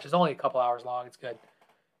 worthwhile watch. It's only a couple hours long. It's good.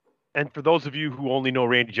 And for those of you who only know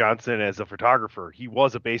Randy Johnson as a photographer, he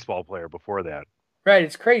was a baseball player before that. Right.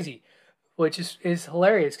 It's crazy, which is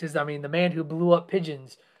hilarious because, I mean, the man who blew up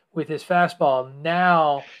pigeons with his fastball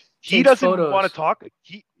now he doesn't want to talk.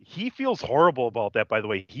 He feels horrible about that, by the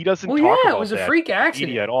way. He doesn't talk about that. It was a freak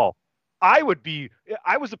accident at all. I was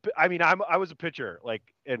a pitcher, like,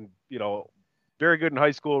 and, you know, very good in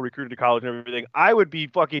high school, recruited to college and everything. I would be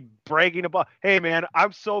fucking bragging about, hey man,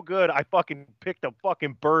 I'm so good. I fucking picked a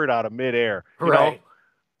fucking bird out of midair. You know?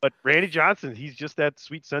 But Randy Johnson, he's just that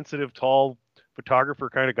sweet, sensitive, tall photographer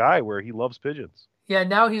kind of guy where he loves pigeons. Yeah,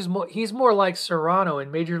 now he's more like Serrano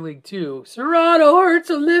in Major League 2. Serrano hurts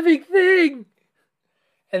a living thing.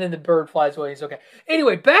 And then the bird flies away. He's okay.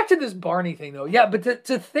 Anyway, back to this Barney thing, though. Yeah, but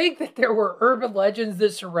to think that there were urban legends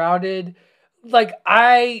that surrounded, like,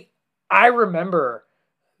 I remember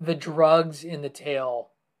the drugs in the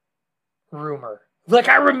tail rumor. Like,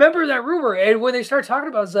 I remember that rumor. And when they started talking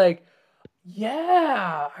about it, I was like,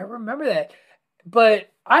 yeah, I remember that.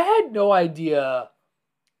 But I had no idea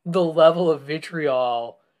the level of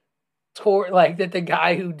vitriol toward, like, that the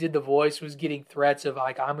guy who did the voice was getting threats of,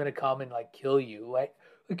 like, I'm going to come and, like, kill you. Like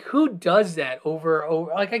who does that over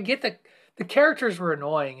like, I get the characters were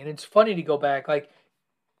annoying and it's funny to go back. Like,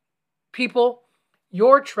 people,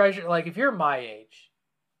 your treasure, like, if you're my age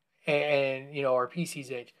and you know, or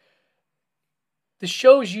PC's age, the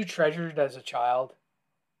shows you treasured as a child,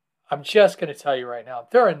 I'm just going to tell you right now,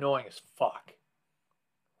 they're annoying as fuck.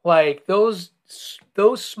 Like, those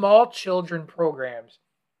small children programs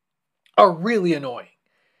are really annoying.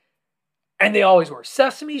 And they always were.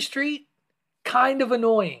 Sesame Street, kind of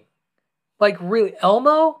annoying. Like, really,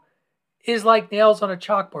 Elmo is like nails on a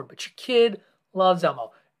chalkboard, but your kid loves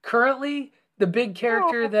Elmo. Currently, the big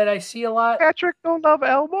character that I see a lot... Patrick don't love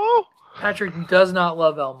Elmo? Patrick does not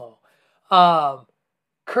love Elmo.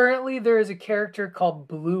 Currently, there is a character called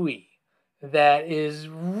Bluey that is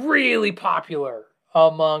really popular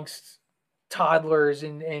amongst toddlers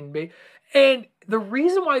and the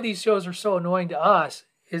reason why these shows are so annoying to us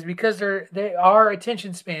is because our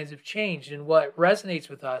attention spans have changed and what resonates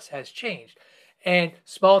with us has changed. And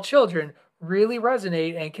small children really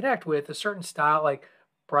resonate and connect with a certain style, like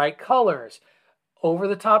bright colors,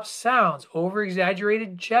 over-the-top sounds,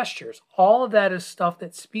 over-exaggerated gestures. All of that is stuff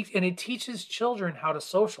that speaks, and it teaches children how to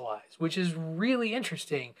socialize, which is really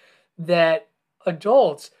interesting that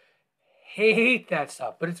adults hate that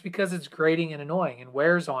stuff, but it's because it's grating and annoying and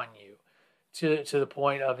wears on you to the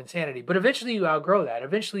point of insanity. But eventually you outgrow that.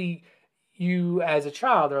 Eventually you, as a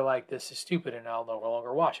child, are like, this is stupid and I'll no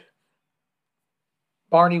longer watch it.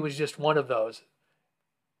 Barney was just one of those.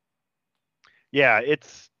 Yeah, it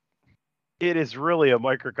is really a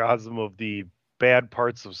microcosm of the bad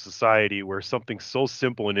parts of society where something so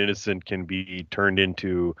simple and innocent can be turned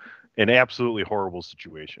into an absolutely horrible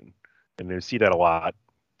situation. And I see that a lot.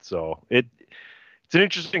 So it's an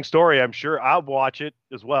interesting story. I'm sure I'll watch it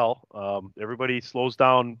as well. Everybody slows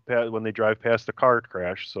down when they drive past a car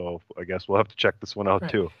crash. So I guess we'll have to check this one out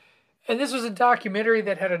too. And this was a documentary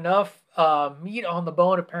that had enough meat on the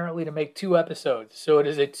bone apparently to make 2 episodes. So it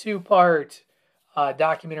is a 2-part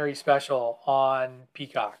documentary special on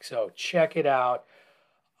Peacock. So check it out.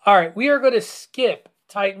 All right. We are going to skip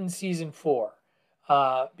Titans season 4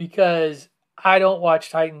 because I don't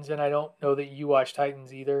watch Titans, and I don't know that you watch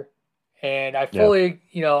Titans either. And I fully,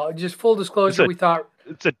 just full disclosure, we thought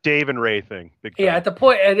it's a Dave and Ray thing. Big time. Yeah, at the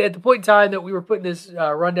point in time that we were putting this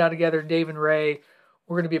rundown together, Dave and Ray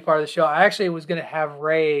were going to be a part of the show. I actually was going to have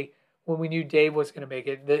Ray, when we knew Dave was going to make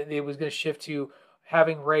it, it was going to shift to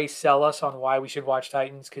having Ray sell us on why we should watch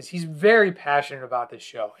Titans, because he's very passionate about this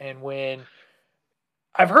show. And when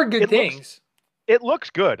I've heard good things. It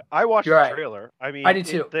looks good. I watched the trailer. I mean, I did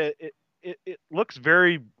too. It looks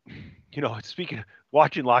very, speaking of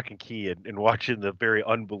watching Lock and Key and watching the very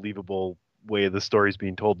unbelievable way the story's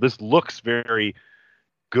being told, this looks very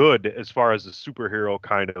good as far as a superhero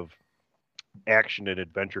kind of action and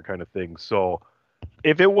adventure kind of thing. So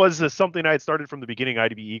if it was something I had started from the beginning,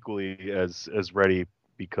 I'd be equally as ready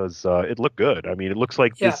because it looked good. I mean, it looks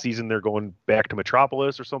like this season they're going back to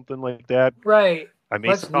Metropolis or something like that. Right. I may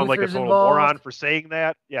Lex sound like a Luthor's total involved. moron for saying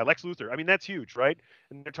that. Yeah, Lex Luthor. I mean, that's huge, right?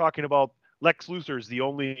 And they're talking about Lex Luthor is the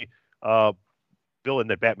only villain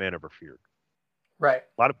that Batman ever feared. Right.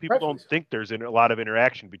 A lot of people Rightfully don't so. think there's a lot of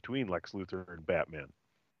interaction between Lex Luthor and Batman.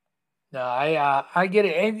 No, I get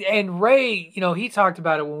it, and Ray, he talked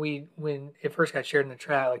about it when it first got shared in the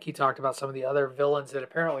chat. Like he talked about some of the other villains that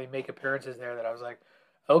apparently make appearances there. That I was like,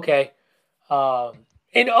 okay,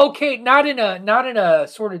 and okay, not in a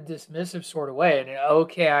sort of dismissive sort of way. And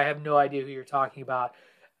okay, I have no idea who you're talking about.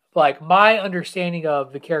 Like my understanding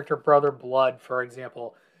of the character Brother Blood, for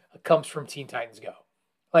example, comes from Teen Titans Go.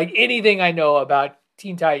 Like anything I know about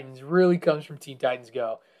Teen Titans really comes from Teen Titans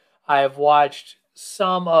Go. I have watched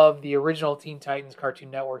some of the original Teen Titans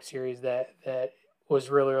Cartoon Network series that was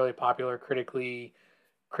really, really popular, critically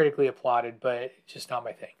applauded, but just not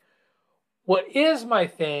my thing. What is my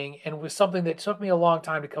thing, and was something that took me a long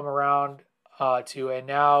time to come around to, and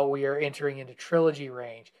now we are entering into trilogy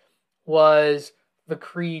range, was the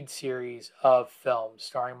Creed series of films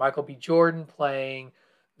starring Michael B. Jordan playing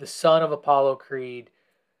the son of Apollo Creed.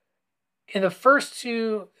 In the first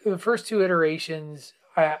two iterations,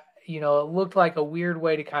 it looked like a weird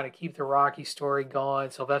way to kind of keep the Rocky story going.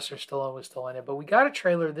 Sylvester Stallone was still in it, but we got a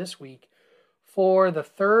trailer this week for the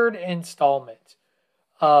third installment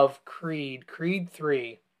of Creed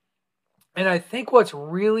 3. And I think what's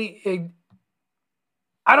really,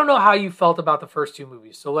 I don't know how you felt about the first two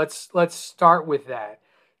movies. So let's start with that.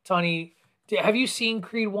 Tony, have you seen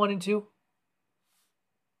Creed 1 and 2?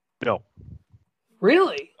 No.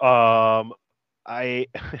 Really? I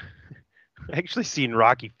actually seen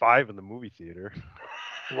Rocky 5 in the movie theater.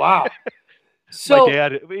 Wow. So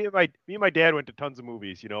me and my dad went to tons of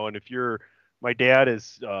movies, and my dad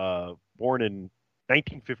is born in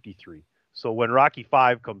 1953. So when Rocky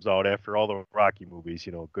 5 comes out after all the Rocky movies,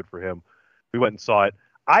 good for him. We went and saw it.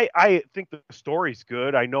 I think the story's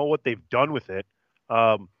good. I know what they've done with it.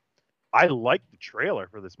 I like the trailer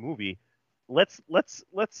for this movie. Let's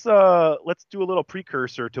do a little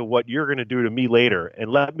precursor to what you're going to do to me later,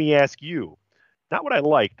 and let me ask you, not what I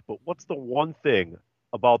liked, but what's the one thing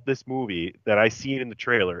about this movie that I seen in the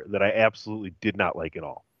trailer that I absolutely did not like at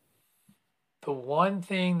all? The one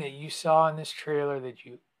thing that you saw in this trailer that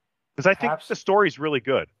you, because I think the story's really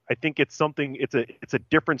good. I think it's a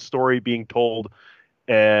different story being told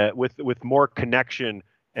with more connection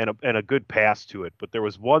and a good pass to it. But there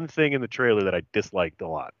was one thing in the trailer that I disliked a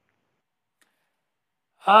lot.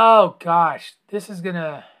 Oh gosh, this is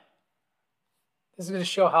gonna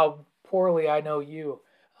show how poorly I know you,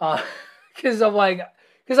 because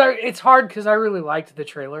it's hard because I really liked the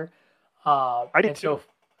trailer. I did too.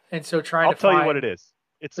 So I'll tell you what it is.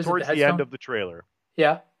 It's towards the end of the trailer.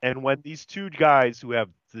 Yeah. And when these two guys who have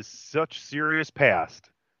this such serious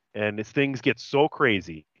past and things get so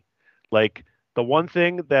crazy, like the one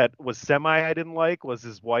thing that was I didn't like was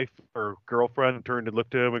his wife or girlfriend turned and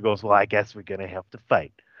looked at him and goes, "Well, I guess we're gonna have to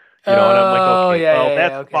fight." And I'm like, okay,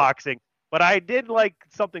 that's boxing. But I did like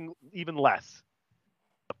something even less.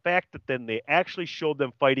 The fact that then they actually showed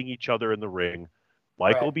them fighting each other in the ring.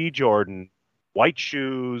 Michael B. Jordan, white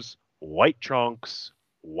shoes, white trunks,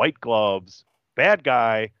 white gloves, bad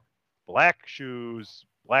guy, black shoes,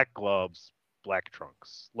 black gloves, black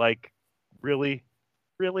trunks. Like, really?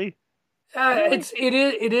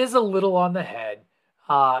 It is a little on the head.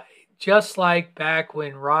 Just like back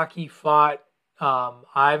when Rocky fought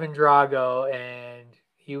Ivan Drago, and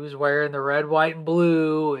he was wearing the red, white, and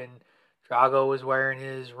blue, and Drago was wearing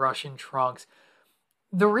his Russian trunks.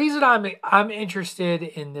 The reason I'm interested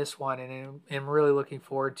in this one and am really looking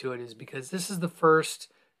forward to it is because this is the first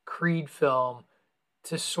Creed film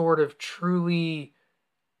to sort of truly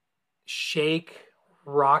shake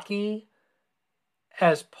Rocky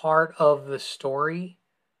as part of the story.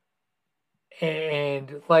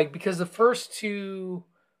 And like, because the first two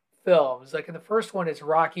films, like in the first one, it's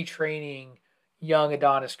Rocky training young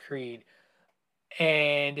Adonis Creed.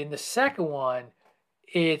 And in the second one,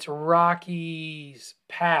 it's Rocky's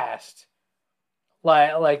past.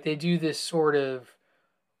 Like they do this sort of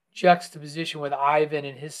juxtaposition with Ivan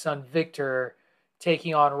and his son Victor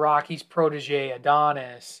taking on Rocky's protege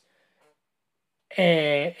Adonis.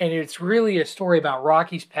 And it's really a story about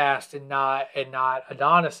Rocky's past and not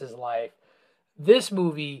Adonis's life. This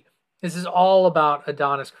movie, this is all about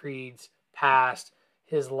Adonis Creed's past,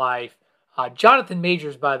 his life. Jonathan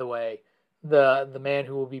Majors, by the way, the man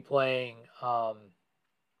who will be playing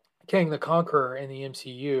King the Conqueror in the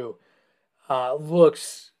MCU,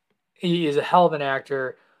 he is a hell of an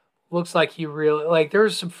actor. Looks like he really, like,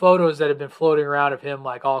 there's some photos that have been floating around of him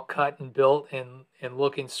like all cut and built and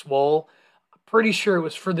looking swole. Pretty sure it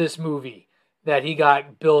was for this movie that he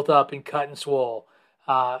got built up and cut and swole.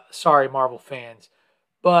 Sorry, Marvel fans.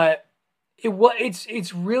 But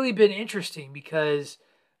it's really been interesting because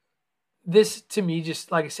this, to me,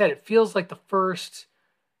 just like I said, it feels like the first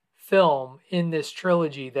film in this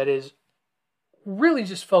trilogy that is really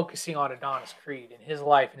just focusing on Adonis Creed and his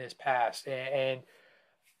life and his past. And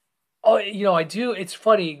it's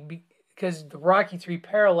funny because the Rocky 3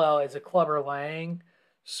 parallel is a Clubber Lang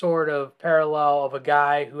sort of parallel of a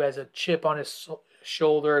guy who has a chip on his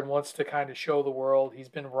shoulder and wants to kind of show the world he's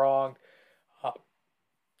been wronged.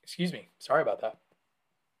 Excuse me. Sorry about that.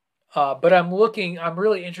 But I'm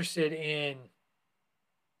really interested in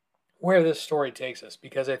where this story takes us,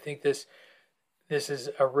 because I think this is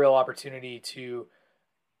a real opportunity to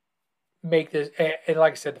make this. And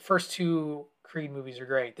like I said, the first two Creed movies are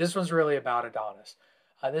great. This one's really about Adonis.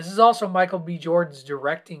 This is also Michael B. Jordan's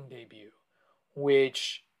directing debut,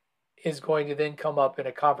 which is going to then come up in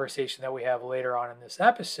a conversation that we have later on in this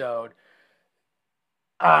episode.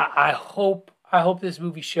 I hope this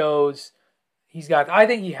movie shows I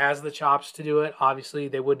think he has the chops to do it. Obviously,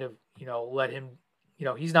 they wouldn't have, let him,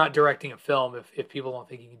 he's not directing a film if people don't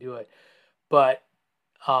think he can do it. But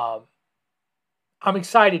I'm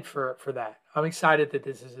excited for that. I'm excited that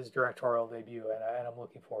this is his directorial debut, and I'm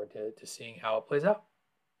looking forward to seeing how it plays out.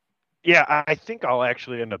 Yeah, I think I'll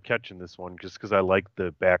actually end up catching this one just because I like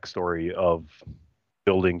the backstory of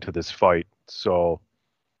building to this fight. So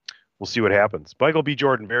we'll see what happens. Michael B.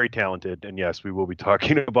 Jordan, very talented. And yes, we will be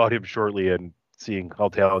talking about him shortly and seeing how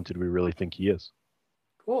talented we really think he is.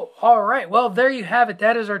 Cool. All right. Well, there you have it.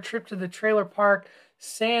 That is our trip to the trailer park.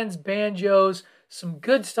 Sans banjos. Some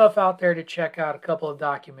good stuff out there to check out. A couple of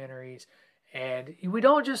documentaries. And we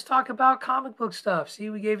don't just talk about comic book stuff. See,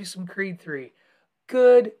 we gave you some Creed 3.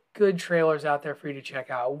 Good trailers out there for you to check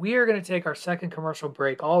out. We are going to take our second commercial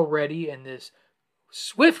break already in this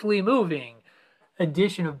swiftly moving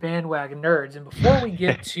edition of Bandwagon Nerds. And before we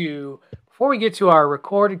get to our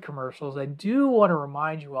recorded commercials, I do want to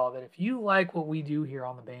remind you all that if you like what we do here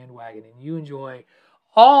on the Bandwagon and you enjoy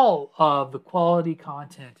all of the quality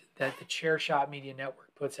content that the Chairshot Media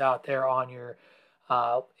Network puts out there on your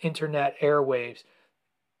internet airwaves,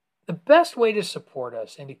 the best way to support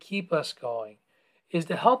us and to keep us going is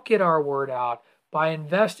to help get our word out by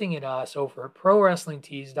investing in us over at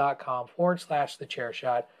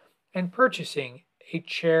ProWrestlingTees.com/thechairshot and purchasing a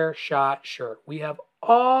Chairshot shirt. We have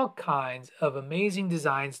all kinds of amazing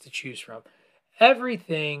designs to choose from.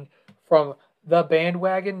 Everything from the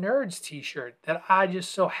Bandwagon Nerds t-shirt that I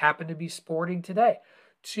just so happen to be sporting today,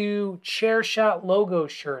 to Chairshot logo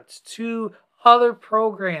shirts, to other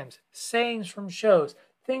programs, sayings from shows,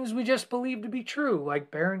 things we just believe to be true, like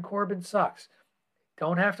Baron Corbin sucks.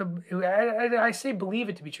 Don't have to, I say believe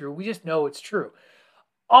it to be true. We just know it's true.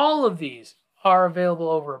 All of these are available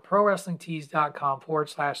over at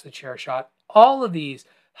ProWrestlingTees.com/thechairshot. All of these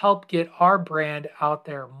help get our brand out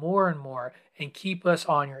there more and more and keep us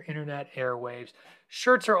on your internet airwaves.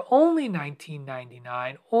 Shirts are only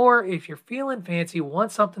 $19.99, or if you're feeling fancy,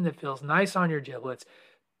 want something that feels nice on your giblets,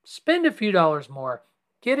 spend a few dollars more.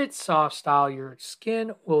 Get it soft style. Your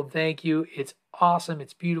skin will thank you. It's awesome.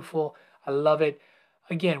 It's beautiful. I love it.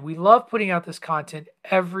 Again, we love putting out this content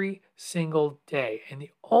every single day. And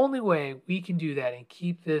the only way we can do that and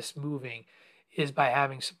keep this moving is by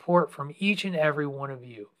having support from each and every one of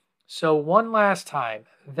you. So one last time,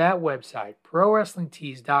 that website,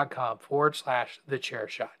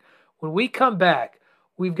 ProWrestlingTees.com/thechairshot. When we come back,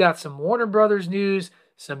 we've got some Warner Brothers news,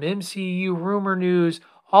 some MCU rumor news,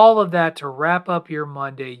 all of that to wrap up your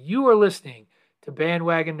Monday. You are listening to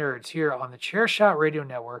Bandwagon Nerds here on the Chairshot Radio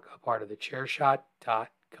Network, a part of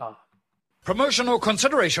thechairshot.com. Promotional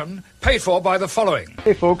consideration paid for by the following.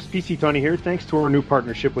 Hey folks, PC Tony here. Thanks to our new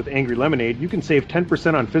partnership with Angry Lemonade, you can save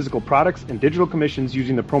 10% on physical products and digital commissions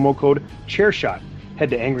using the promo code ChairShot. Head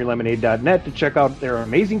to angrylemonade.net to check out their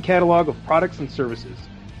amazing catalog of products and services.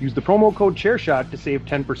 Use the promo code ChairShot to save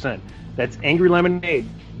 10%. That's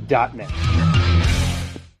angrylemonade.net.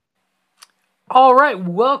 All right,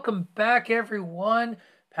 welcome back, everyone.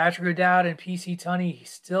 Patrick O'Dowd and PC Tunney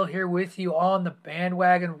still here with you on the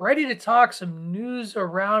Bandwagon, ready to talk some news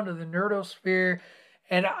around the nerdosphere.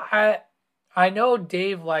 And I know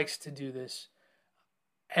Dave likes to do this,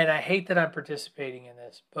 and I hate that I'm participating in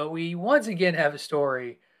this, but we once again have a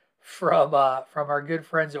story from our good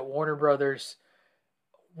friends at Warner Brothers,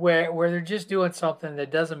 where they're just doing something that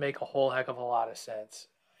doesn't make a whole heck of a lot of sense.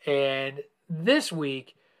 And this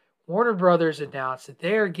week, Warner Brothers announced that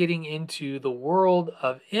they are getting into the world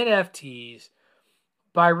of NFTs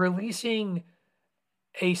by releasing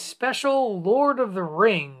a special Lord of the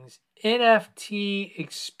Rings NFT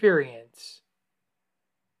experience.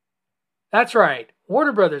 That's right.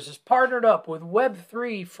 Warner Brothers has partnered up with with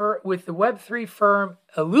the Web3 firm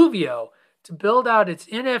Illuvio to build out its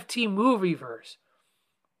NFT movieverse,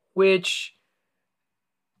 which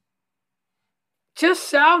just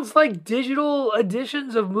sounds like digital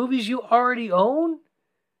editions of movies you already own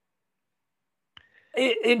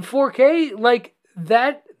in 4K. Like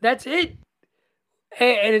that's it.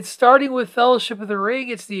 And it's starting with Fellowship of the Ring.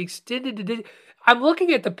 It's the extended edition. I'm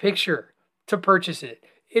looking at the picture to purchase it.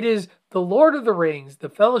 It is The Lord of the Rings, The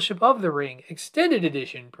Fellowship of the Ring, Extended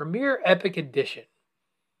Edition, Premier Epic Edition.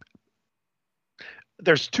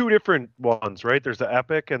 There's two different ones, right? There's the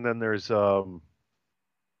Epic, and then there's thought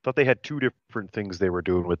they had two different things they were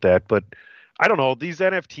doing with that. But I don't know. These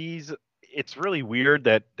NFTs, it's really weird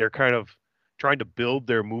that they're kind of trying to build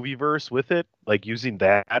their movieverse with it, like using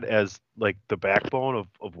that as like the backbone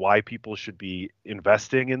of why people should be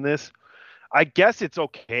investing in this. I guess it's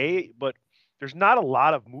okay, but there's not a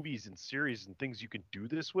lot of movies and series and things you can do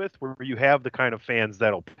this with where you have the kind of fans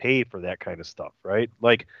that'll pay for that kind of stuff, right?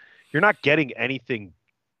 Like, you're not getting anything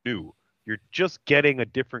new. You're just getting a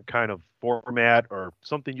different kind of format or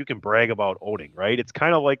something you can brag about owning, right? It's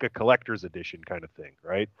kind of like a collector's edition kind of thing,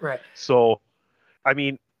 right? Right. So, I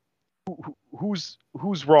mean, who's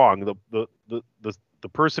wrong? The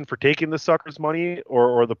person for taking the sucker's money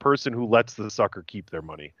or the person who lets the sucker keep their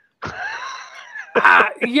money?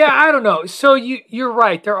 Yeah, I don't know. So you're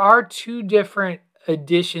right. There are two different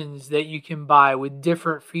editions that you can buy with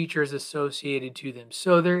different features associated to them.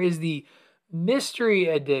 So there is the Mystery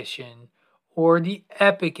Edition or the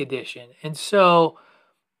Epic Edition. And so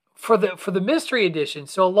for the Mystery Edition,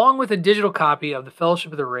 so along with a digital copy of the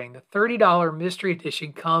Fellowship of the Ring, the $30 Mystery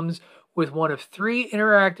Edition comes with one of 3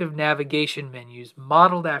 interactive navigation menus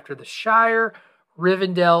modeled after the Shire,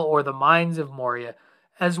 Rivendell, or the Mines of Moria,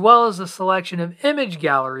 as well as a selection of image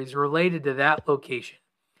galleries related to that location.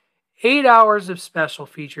 8 hours of special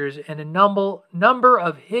features and a number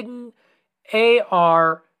of hidden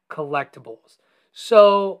AR collectibles.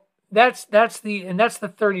 So that's the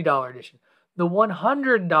 $30 edition. The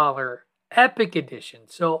 $100 Epic Edition,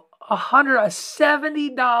 so a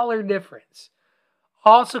 $70 difference,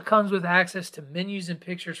 also comes with access to menus and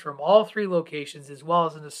pictures from all 3 locations, as well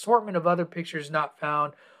as an assortment of other pictures not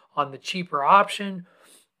found on the cheaper option.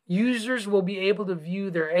 Users will be able to view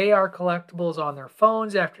their AR collectibles on their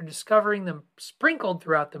phones after discovering them sprinkled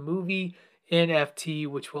throughout the movie NFT,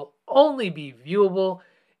 which will only be viewable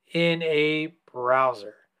in a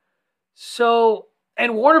browser. So,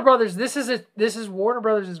 and Warner Brothers, Warner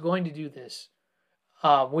Brothers is going to do this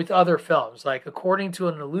with other films. Like, according to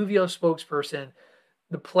an Illuvio spokesperson,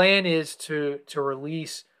 the plan is to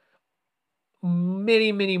release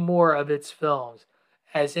many, many more of its films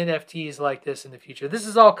as NFTs like this in the future. This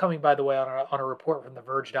is all coming, by the way, on a report from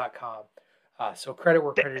TheVerge.com. So credit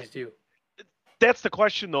where credit is due. That's the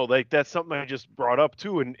question, though. Like, that's something I just brought up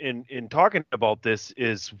too in talking about this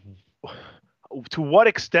is, to what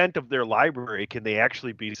extent of their library can they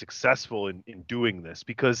actually be successful in doing this?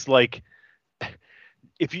 Because, like,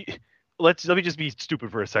 let me just be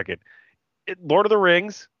stupid for a second. Lord of the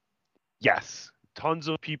Rings, yes, tons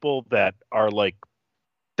of people that are like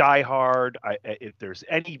die hard. If there's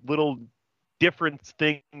any little different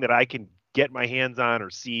thing that I can get my hands on or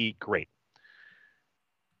see, great.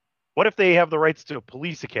 What if they have the rights to a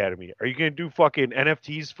Police Academy? Are you going to do fucking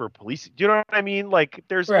NFTs for police? Do you know what I mean? Like,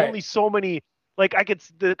 there's only so many. Like,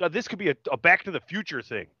 this could be a Back to the Future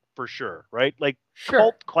thing for sure, right? Like,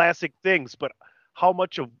 cult classic things. But how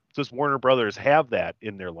much of does Warner Brothers have that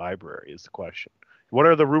in their library is the question. What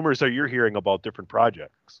are the rumors that you're hearing about different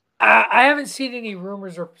projects? I haven't seen any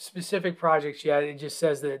rumors or specific projects yet. It just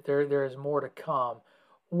says that there is more to come.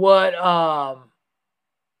 What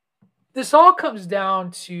this all comes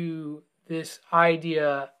down to this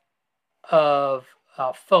idea of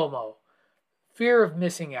FOMO, fear of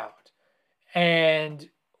missing out, and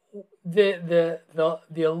the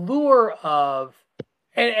allure of,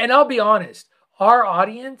 and I'll be honest, our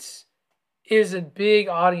audience is a big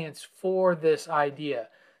audience for this idea.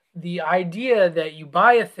 The idea that you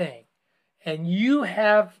buy a thing and you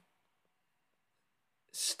have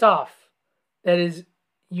stuff that is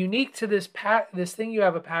unique to this thing you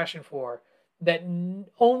have a passion for that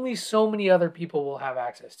only so many other people will have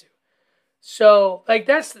access to. So, like,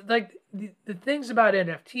 that's like the things about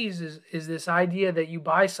NFTs is this idea that you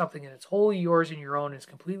buy something and it's wholly yours and your own, and it's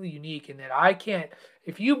completely unique, and that I can't,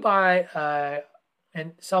 if you buy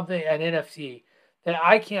an NFT, that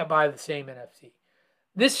I can't buy the same NFT.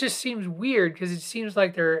 This just seems weird because it seems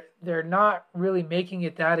like they're not really making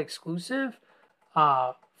it that exclusive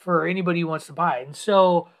for anybody who wants to buy it. And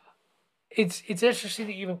so it's interesting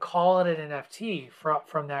to even call it an NFT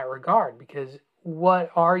from that regard, because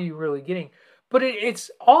what are you really getting? But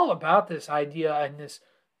it's all about this idea and this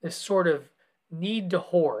sort of need to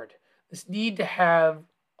hoard, this need to have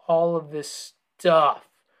all of this stuff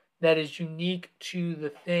that is unique to the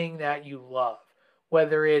thing that you love,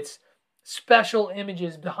 whether it's special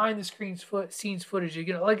images, behind the scenes footage,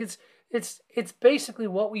 like it's basically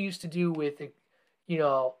what we used to do with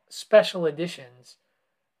special editions.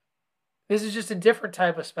 This is just a different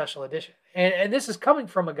type of special edition. And this is coming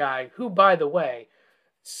from a guy who, by the way,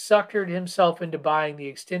 suckered himself into buying the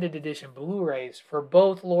extended edition Blu-rays for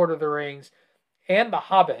both Lord of the Rings and The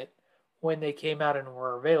Hobbit when they came out and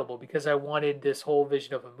were available, because I wanted this whole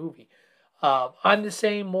vision of a movie. I'm the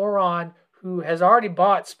same moron who has already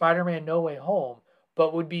bought Spider-Man No Way Home,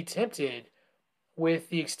 but would be tempted with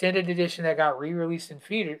the extended edition that got re-released in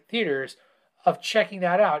theaters of checking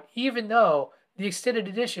that out, even though the extended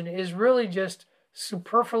edition is really just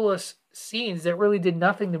superfluous scenes that really did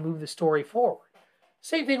nothing to move the story forward.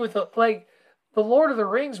 Same thing with the Lord of the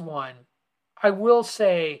Rings one. I will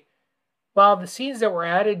say, while the scenes that were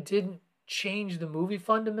added didn't change the movie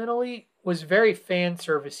fundamentally, was very fan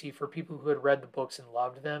servicey for people who had read the books and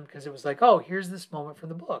loved them, because it was like, oh, here's this moment from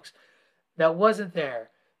the books that wasn't there.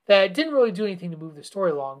 That didn't really do anything to move the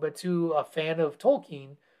story along, but to a fan of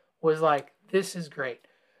Tolkien was like, this is great.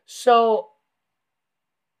 So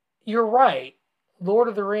you're right. Lord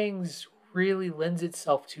of the Rings really lends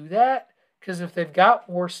itself to that, because if they've got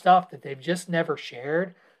more stuff that they've just never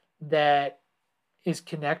shared that is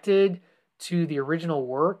connected to the original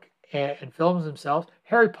work and films themselves.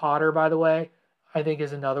 Harry Potter, by the way, I think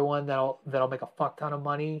is another one that'll make a fuck ton of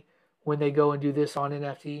money when they go and do this on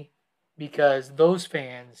NFT, because those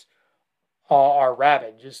fans are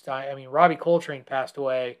rabid. Robbie Coltrane passed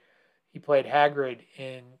away. He played Hagrid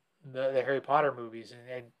in the Harry Potter movies,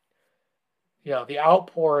 and the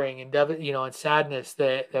outpouring and sadness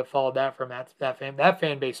that followed that from that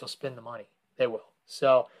fan base will spend the money. They will.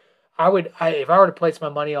 So if I were to place my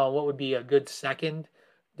money on what would be a good second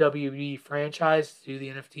WB franchise to do the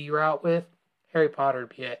NFT route with, Harry Potter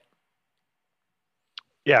would be it.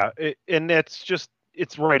 Yeah, and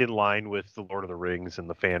it's right in line with the Lord of the Rings and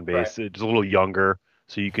the fan base. Right. It's a little younger,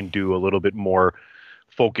 so you can do a little bit more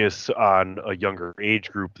focus on a younger age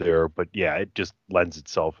group there. But yeah, it just lends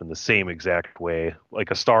itself in the same exact way, like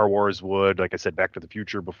a Star Wars would, like I said, Back to the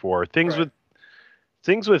Future before. Things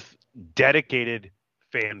with dedicated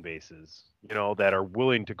fan bases, that are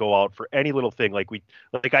willing to go out for any little thing. Like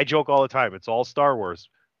I joke all the time, it's all Star Wars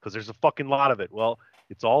because there's a fucking lot of it. Well,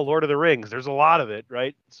 it's all Lord of the Rings. There's a lot of it,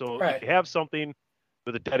 right? So if you have something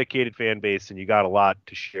with a dedicated fan base and you got a lot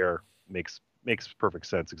to share, makes perfect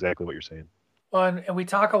sense. Exactly what you're saying. Well, and we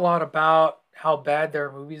talk a lot about how bad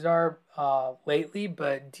their movies are lately,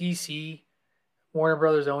 but DC, Warner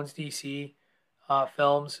Brothers owns DC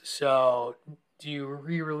films. So do you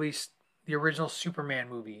re-release the original Superman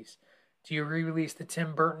movies? Do you re-release the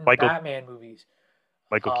Tim Burton Batman movies?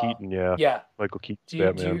 Michael Keaton, yeah. Yeah. Michael Keaton's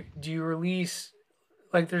Batman. Do you release,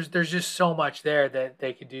 there's just so much there that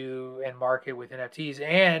they could do and market with NFTs.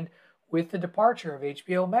 And with the departure of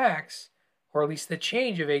HBO Max, or at least the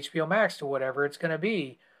change of HBO Max to whatever it's going to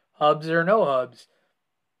be, hubs or no hubs,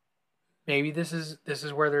 maybe this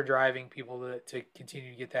is where they're driving people to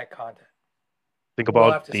continue to get that content. Think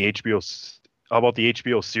about the HBO. How about the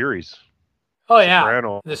HBO series? Oh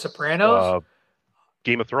yeah, The Sopranos,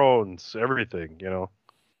 Game of Thrones, everything.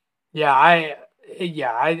 Yeah,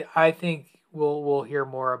 I think we'll hear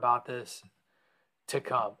more about this to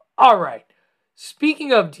come. All right.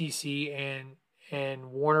 Speaking of DC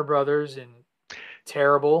and Warner Brothers and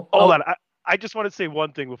terrible. Hold on. I just want to say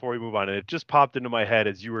one thing before we move on. And it just popped into my head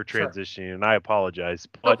as you were transitioning, and I apologize.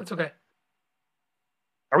 But it's okay.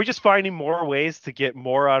 Are we just finding more ways to get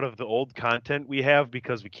more out of the old content we have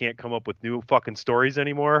because we can't come up with new fucking stories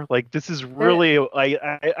anymore? Like, this is really,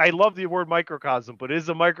 I love the word microcosm, but it is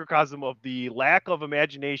a microcosm of the lack of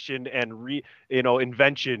imagination and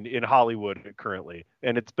invention in Hollywood currently.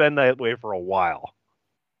 And it's been that way for a while.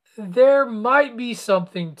 There might be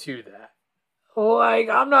something to that.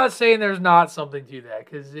 I'm not saying there's not something to that,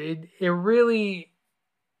 because it really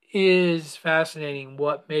is fascinating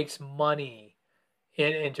what makes money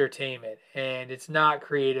in entertainment, and it's not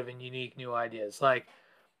creative and unique new ideas. Like,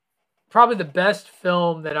 probably the best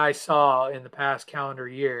film that I saw in the past calendar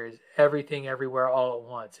year is Everything Everywhere All at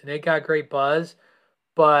Once, and it got great buzz,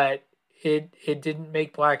 but it didn't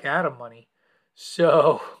make Black Adam money.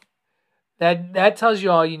 So that tells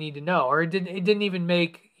you all you need to know. Or it didn't even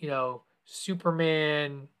make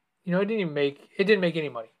Superman. It didn't make any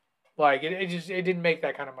money. Like, it didn't make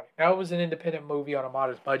that kind of money. Now, it was an independent movie on a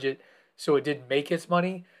modest budget, so it didn't make its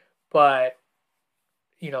money, but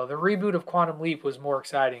the reboot of Quantum Leap was more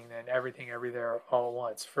exciting than Everything Everywhere All at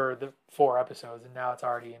Once for the 4 episodes, and now it's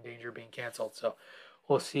already in danger of being canceled. So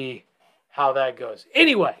we'll see how that goes.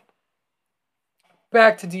 Anyway,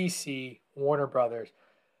 back to DC, Warner Brothers.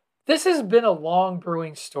 This has been a long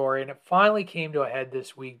brewing story, and it finally came to a head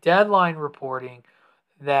this week. Deadline reporting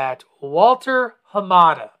that Walter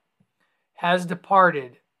Hamada has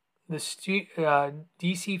departed the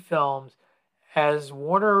DC Films as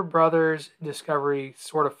Warner Brothers Discovery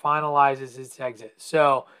sort of finalizes its exit.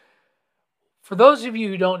 So, for those of you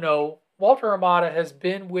who don't know, Walter Hamada has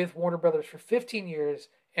been with Warner Brothers for 15 years,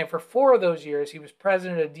 and for 4 of those years, he was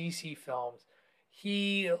president of DC Films.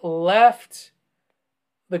 He left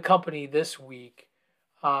the company this week,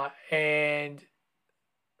 and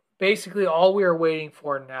basically all we are waiting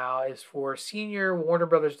for now is for senior Warner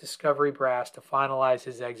Brothers Discovery brass to finalize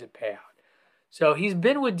his exit payout. So he's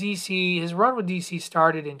been with DC. His run with DC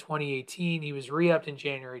started in 2018. He was re-upped in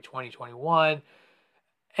January 2021.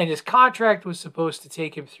 And his contract was supposed to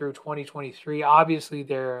take him through 2023. Obviously,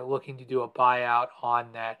 they're looking to do a buyout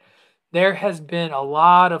on that. There has been a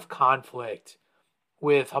lot of conflict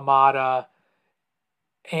with Hamada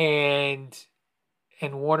and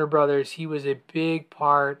Warner Brothers. He was a big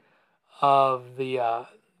part of the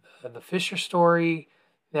Fisher story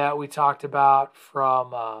that we talked about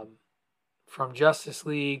from Justice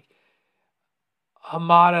League.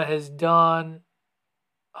 Hamada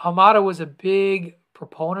was a big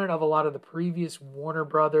proponent of a lot of the previous Warner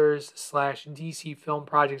Brothers / DC film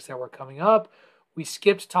projects that were coming up. We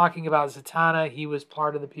skipped talking about Zatanna. He was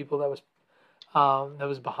part of the people that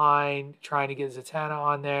was behind trying to get Zatanna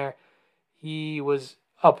on there. He was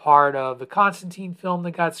a part of the Constantine film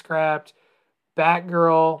that got scrapped,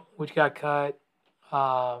 Batgirl, which got cut.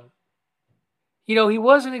 He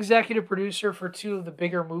was an executive producer for 2 of the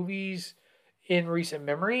bigger movies in recent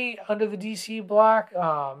memory under the DC block,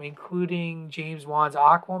 including James Wan's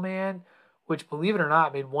Aquaman, which, believe it or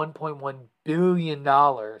not, made $1.1 billion.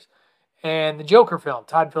 And the Joker film,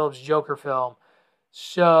 Todd Phillips' Joker film.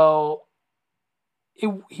 So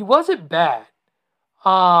he wasn't bad.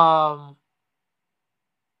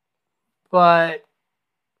 But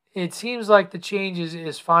it seems like the change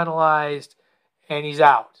is finalized and he's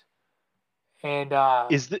out. And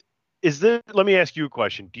let me ask you a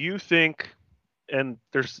question. Do you think, and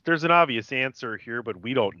there's an obvious answer here, but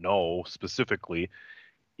we don't know specifically,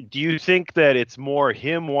 do you think that it's more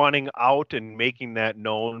him wanting out and making that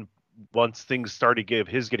known once things started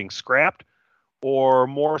getting scrapped, or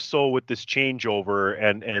more so with this changeover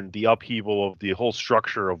and the upheaval of the whole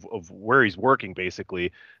structure of where he's working,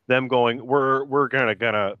 basically, them going, we're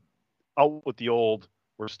gonna out with the old,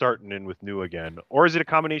 we're starting in with new again? Or is it a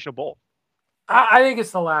combination of both? I think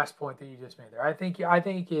it's the last point that you just made there. I think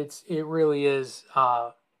it really is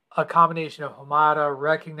a combination of Hamada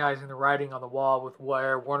recognizing the writing on the wall with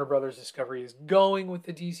where Warner Brothers Discovery is going with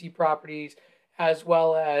the DC properties, as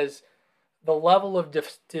well as the level of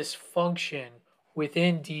dysfunction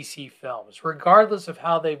within DC Films. Regardless of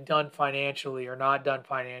how they've done financially or not done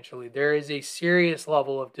financially, there is a serious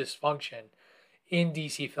level of dysfunction in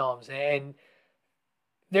DC Films, and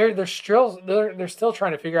they're still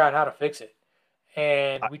trying to figure out how to fix it.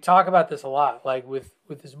 And we talk about this a lot. Like with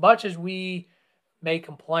as much as we may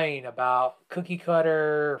complain about cookie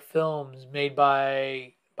cutter films made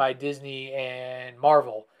by Disney and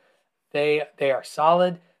Marvel, they are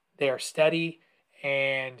solid, they are steady,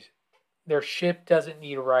 and their ship doesn't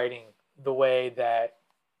need writing the way that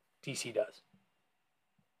DC does.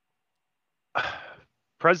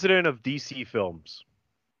 President of DC Films.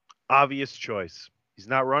 Obvious choice. He's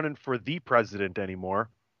not running for the president anymore.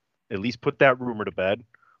 At least put that rumor to bed.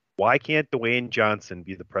 Why can't Dwayne Johnson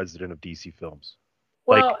be the president of DC Films?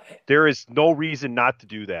 Well, there is no reason not to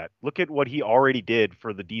do that. Look at what he already did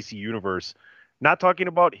for the DC universe. Not talking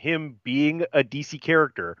about him being a DC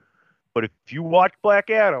character, but if you watch Black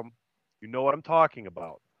Adam, you know what I'm talking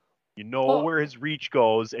about. You know where his reach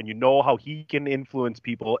goes, and you know how he can influence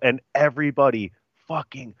people, and everybody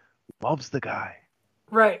fucking loves the guy.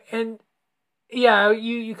 Right, and yeah,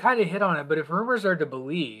 you kind of hit on it, but if rumors are to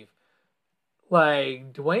believe,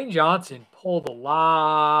 like, Dwayne Johnson pulled a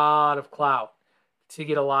lot of clout to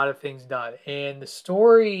get a lot of things done. And the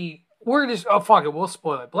story, we'll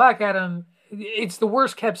spoil it. Black Adam, it's the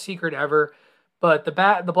worst kept secret ever, but the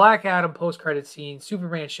Black Adam post-credit scene,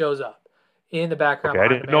 Superman shows up in the background. Okay, I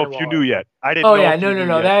didn't know if you knew yet. I didn't know if you knew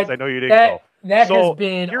yet, 'cause I know you didn't go. That has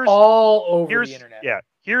been all over the internet. Yeah.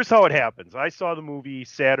 Here's how it happens. I saw the movie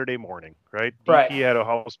Saturday morning, right? Right. DP had a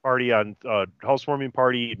house party housewarming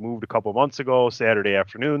party. It moved a couple months ago, Saturday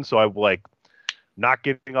afternoon. So I'm like, not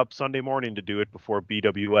getting up Sunday morning to do it before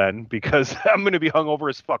BWN because I'm going to be hungover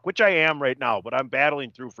as fuck, which I am right now, but I'm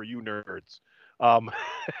battling through for you nerds.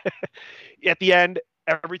 At the end,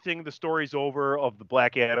 the story's over of the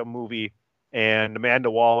Black Adam movie, and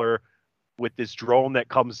Amanda Waller with this drone that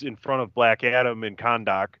comes in front of Black Adam in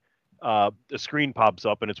Kahndaq, the screen pops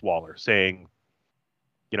up and it's Waller saying,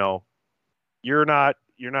 you're not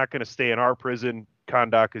going to stay in our prison.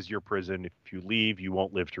 Kahndaq is your prison. If you leave, you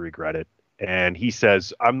won't live to regret it. And he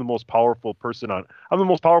says, I'm the most powerful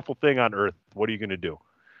thing on Earth. What are you going to do?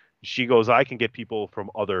 She goes, I can get people from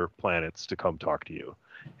other planets to come talk to you.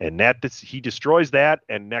 And he destroys that.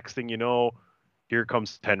 And next thing you know, here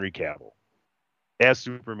comes Henry Cavill as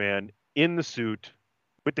Superman in the suit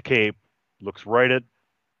with the cape, looks right at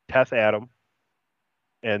Teth Adam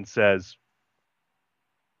and says,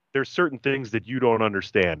 there's certain things that you don't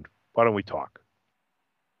understand. Why don't we talk?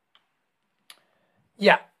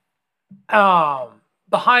 Yeah.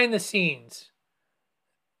 Behind the scenes,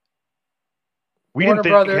 we didn't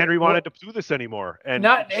think Henry wanted to do this anymore. And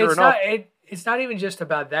it's not even just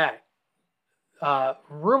about that.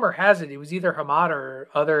 Rumor has it was either Hamada or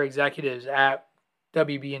other executives at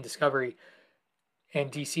WB and Discovery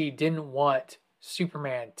and DC didn't want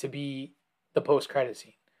Superman to be the post-credit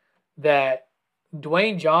scene. That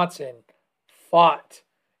Dwayne Johnson fought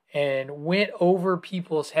and went over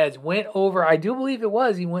people's heads, I do believe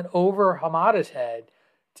he went over Hamada's head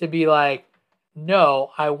to be like,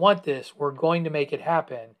 no, I want this. We're going to make it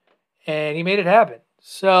happen. And he made it happen.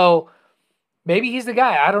 So maybe he's the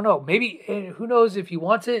guy. I don't know. Maybe, who knows if he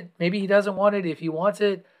wants it. Maybe he doesn't want it. If he wants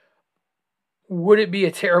it, would it be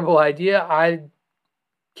a terrible idea? I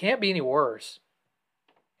can't be any worse.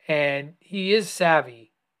 And he is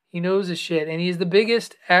savvy. He knows his shit. And he's the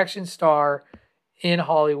biggest action star in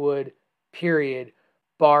Hollywood, period,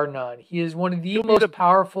 bar none. He is one of the most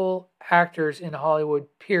powerful actors in Hollywood,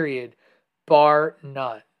 period, bar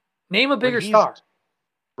none. Name a bigger star.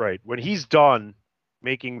 Right. When he's done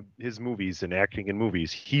making his movies and acting in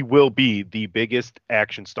movies, he will be the biggest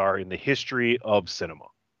action star in the history of cinema,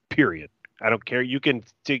 period. I don't care. You can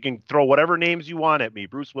throw whatever names you want at me.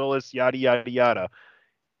 Bruce Willis, yada, yada, yada.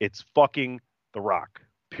 It's fucking The Rock,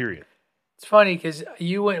 period. It's funny because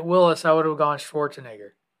you went Willis, I would have gone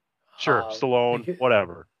Schwarzenegger. Sure, Stallone,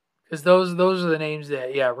 whatever. Because those are the names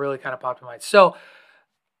that, really kind of popped in mind. So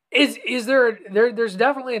is there's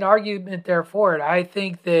definitely an argument there for it. I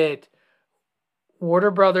think that Warner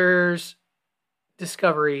Brothers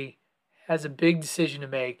Discovery has a big decision to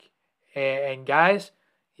make. And guys,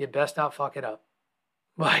 you best not fuck it up.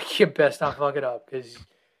 You best not fuck it up because...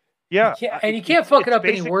 Yeah, you can't fuck it up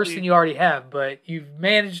any worse than you already have, but you've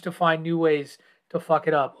managed to find new ways to fuck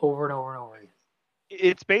it up over and over and over again.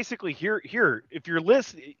 It's basically here. If you're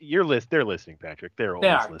listening, they're listening, Patrick. They're always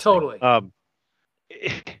listening. Totally.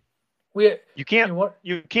 You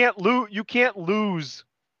can't lose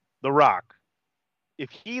The Rock. If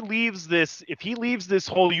he leaves this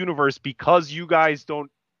whole universe because you guys don't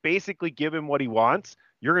basically give him what he wants,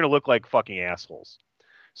 you're gonna look like fucking assholes.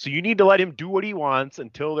 So you need to let him do what he wants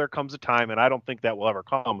until there comes a time, and I don't think that will ever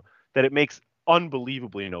come, that it makes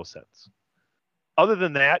unbelievably no sense. Other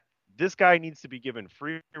than that, this guy needs to be given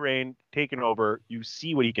free reign, taken over. You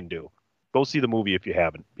see what he can do. Go see the movie if you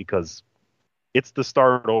haven't, because it's the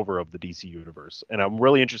start over of the DC universe. And I'm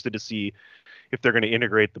really interested to see if they're going to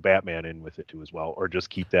integrate the Batman in with it too as well, or just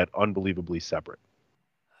keep that unbelievably separate.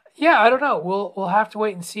 Yeah, I don't know. We'll have to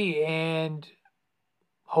wait and see, and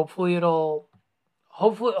hopefully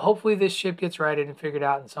this ship gets righted and figured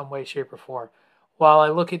out in some way, shape, or form. While I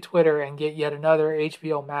look at Twitter and get yet another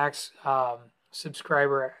HBO Max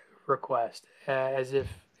subscriber request, as if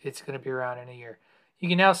it's going to be around in a year. You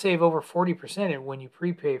can now save over 40% when you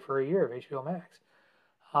prepay for a year of HBO Max.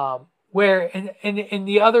 And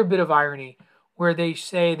the other bit of irony, where they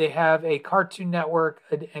say they have a Cartoon Network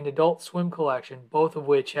and Adult Swim collection, both of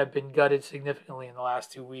which have been gutted significantly in the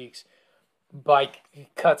last 2 weeks by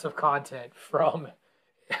cuts of content from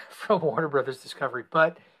Warner Brothers Discovery.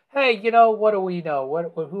 But hey, what do we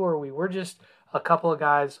know? Who are we? We're just a couple of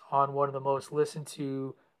guys on one of the most listened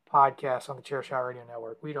to podcasts on the Chairshot Radio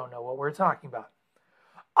Network. We don't know what we're talking about.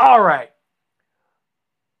 All right.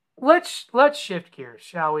 Let's shift gears,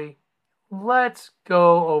 shall we? Let's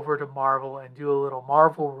go over to Marvel and do a little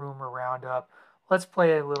Marvel rumor roundup. Let's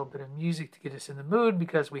play a little bit of music to get us in the mood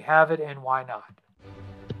because we have it, and why not?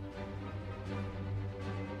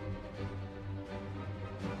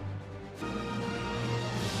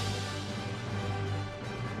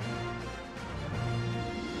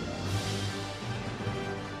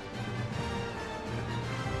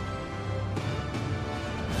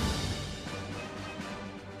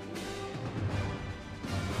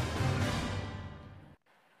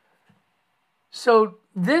 So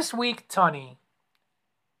this week, Tunney,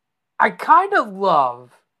 I kind of love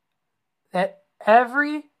that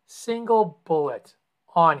every single bullet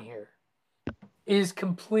on here is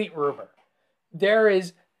complete rumor. There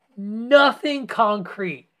is nothing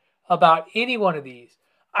concrete about any one of these.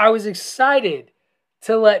 I was excited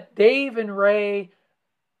to let Dave and Ray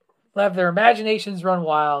have their imaginations run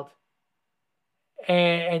wild.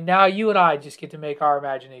 And now you and I just get to make our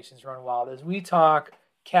imaginations run wild as we talk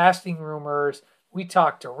casting rumors, we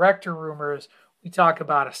talk director rumors, we talk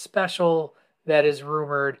about a special that is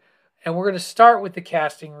rumored. And we're going to start with the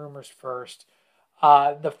casting rumors first.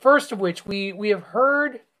 The first of which we have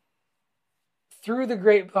heard through the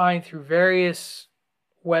grapevine, through various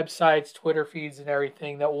websites, Twitter feeds, and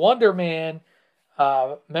everything, that Wonder Man,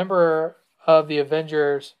 member of the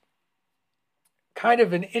Avengers, kind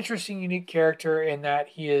of an interesting, unique character in that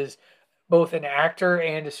he is both an actor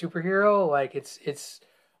and a superhero. Like it's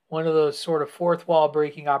one of those sort of fourth wall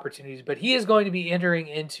breaking opportunities. But he is going to be entering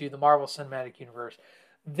into the Marvel Cinematic Universe.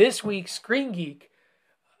 This week, Screen Geek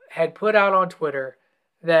had put out on Twitter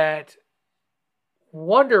that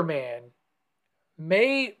Wonder Man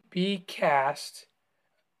may be cast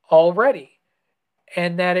already,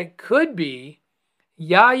 and that it could be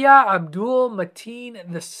Yahya Abdul-Mateen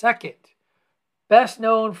II, best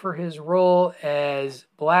known for his role as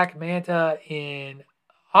Black Manta in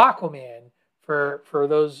Aquaman. For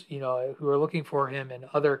those who are looking for him in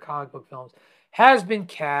other comic book films, has been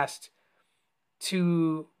cast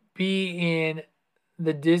to be in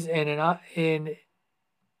in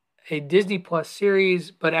a Disney Plus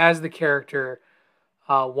series, but as the character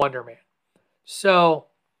Wonder Man. So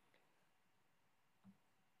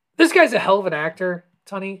this guy's a hell of an actor,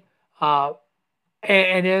 Tunney,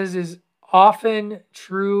 and as is often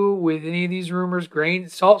true with any of these rumors,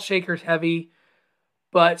 salt shaker's heavy.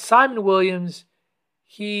 But Simon Williams,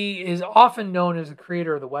 he is often known as the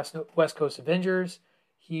creator of the West Coast Avengers.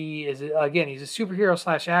 He's a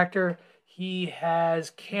superhero / actor. He has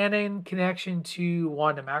canon connection to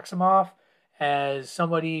Wanda Maximoff as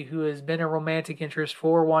somebody who has been a romantic interest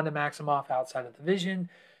for Wanda Maximoff outside of the Vision.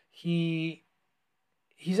 He's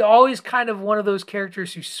always kind of one of those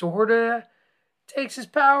characters who sort of takes his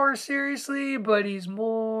powers seriously, but he's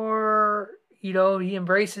more, he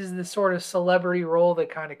embraces the sort of celebrity role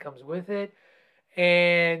that kind of comes with it.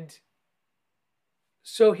 And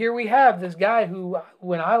so here we have this guy who,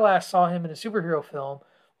 when I last saw him in a superhero film,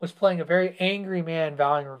 was playing a very angry man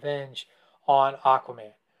vowing revenge on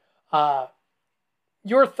Aquaman.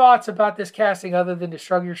 Your thoughts about this casting, other than to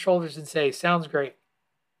shrug your shoulders and say, sounds great?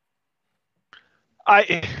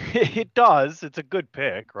 It does. It's a good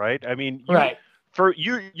pick, right? I mean, right. For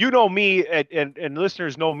you know me, and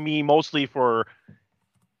listeners know me mostly for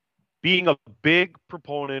being a big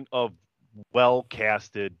proponent of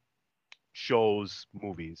well-casted shows,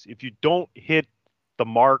 movies. If you don't hit the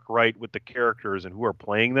mark right with the characters and who are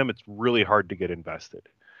playing them, it's really hard to get invested.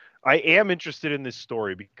 I am interested in this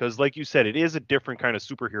story because, like you said, it is a different kind of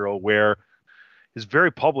superhero where he's a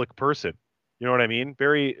very public person. You know what I mean?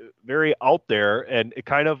 Very, very out there, and it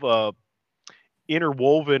kind of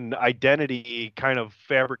interwoven identity kind of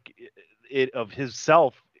fabric of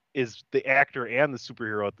himself is the actor and the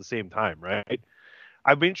superhero at the same time, right?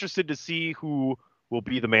 I'm interested to see who will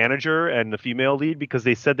be the manager and the female lead, because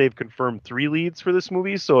they said they've confirmed 3 leads for this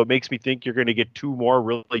movie, so it makes me think you're going to get 2 more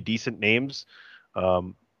really decent names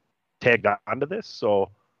tagged onto this. So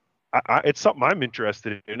it's something I'm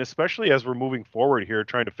interested in, especially as we're moving forward here,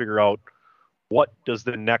 trying to figure out what does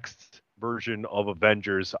the next version of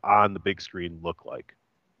Avengers on the big screen look like.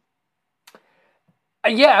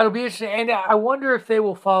 Yeah, it'll be interesting. And I wonder if they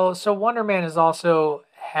will follow. So Wonder Man has also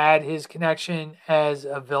had his connection as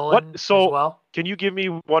a villain as well. Can you give me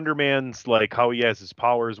Wonder Man's, like, how he has his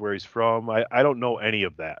powers, where he's from? I don't know any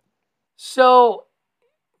of that. So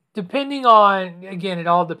depending on, again, it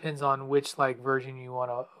all depends on which version you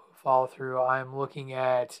want to follow through. I'm looking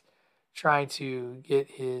at trying to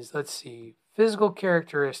get his, let's see, physical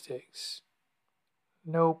characteristics.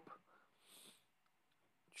 Nope.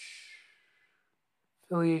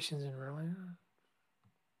 Affiliations in Berlin.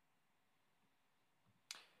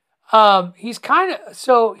 He's kind of,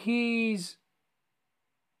 so he's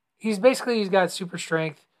got super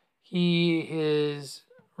strength. He is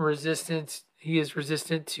resistant. He is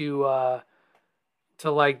resistant to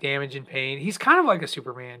damage and pain. He's kind of like a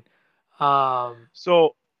Superman.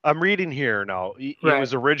 So I'm reading here now. He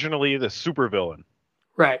was originally the supervillain.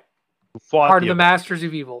 Right. Who fought part of the Masters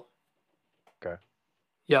of Evil. Okay.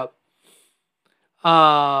 Yep.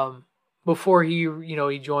 Before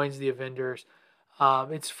he joins the Avengers.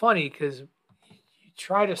 It's funny because you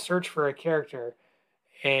try to search for a character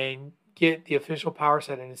and get the official power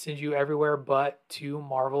set, and it sends you everywhere but to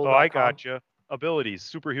Marvel. Oh, I gotcha. Abilities: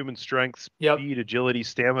 superhuman strength, speed, agility,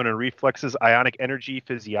 stamina, and reflexes, ionic energy,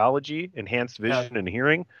 physiology, enhanced vision and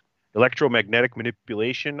hearing, electromagnetic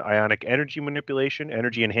manipulation, ionic energy manipulation,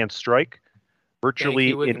 energy enhanced strike,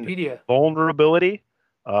 virtually invulnerability,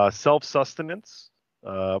 self-sustenance,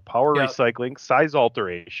 power recycling, size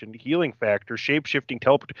alteration, healing factor, shape-shifting,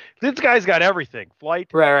 teleport. This guy's got everything. Flight.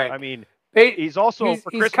 Right. I mean, he's also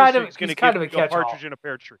for Christmas he's going to give you a partridge in a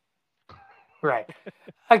pear tree. Right.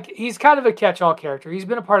 He's kind of a catch-all character. He's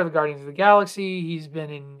been a part of the Guardians of the Galaxy. He's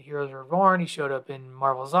been in Heroes Reborn. He showed up in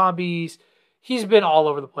Marvel Zombies. He's been all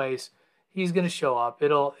over the place. He's going to show up.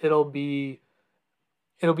 It'll be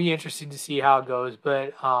interesting to see how it goes.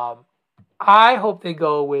 But I hope they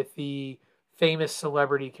go with the famous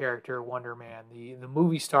celebrity character Wonder Man, the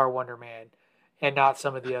movie star Wonder Man, and not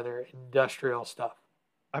some of the other industrial stuff.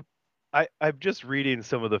 I'm just reading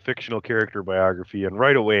some of the fictional character biography, and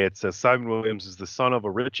right away it says Simon Williams is the son of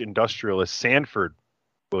a rich industrialist, Sanford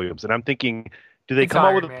Williams. And I'm thinking, do they come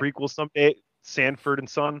out with a prequel someday, Sanford and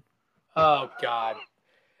Son? Oh, God.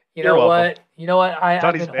 You know what?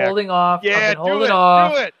 I've been holding off. Yeah, I've been holding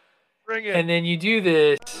off. Do it. Bring it. And then you do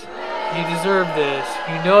this. You deserve this.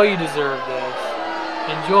 You know you deserve this.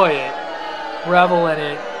 Enjoy it. Revel in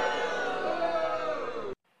it.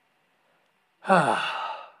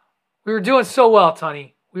 We were doing so well,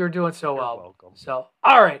 Tunney. We were doing so well. You're welcome. So,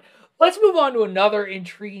 all right. Let's move on to another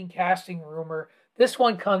intriguing casting rumor. This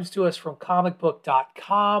one comes to us from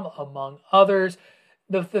comicbook.com, among others.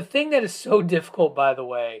 The thing that is so difficult, by the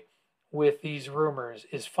way, with these rumors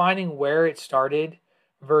is finding where it started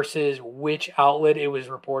versus which outlet it was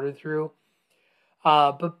reported through.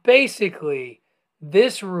 But basically,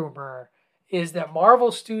 this rumor is that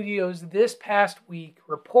Marvel Studios this past week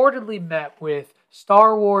reportedly met with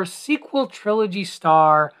Star Wars sequel trilogy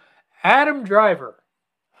star Adam Driver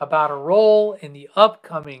about a role in the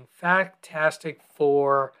upcoming Fantastic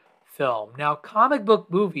Four film. Now, Comic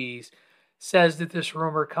Book Movies says that this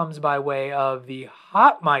rumor comes by way of the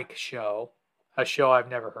Hot Mic Show, a show I've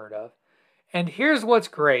never heard of. And here's what's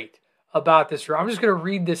great about this. I'm just going to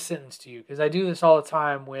read this sentence to you because I do this all the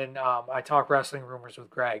time when I talk wrestling rumors with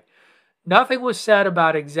Greg. Nothing was said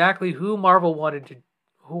about exactly who Marvel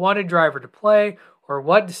wanted Driver to play or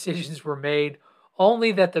what decisions were made,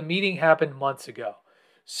 only that the meeting happened months ago.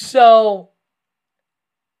 So,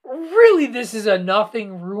 really, this is a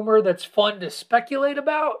nothing rumor that's fun to speculate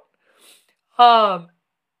about.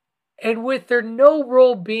 And with there no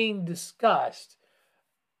role being discussed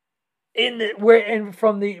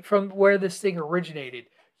from where this thing originated,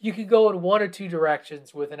 you could go in one or two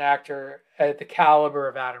directions with an actor at the caliber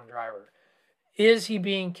of Adam Driver. Is he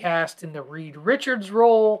being cast in the Reed Richards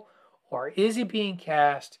role, or is he being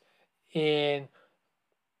cast in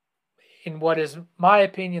what is, my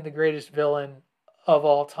opinion, the greatest villain of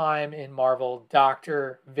all time in Marvel,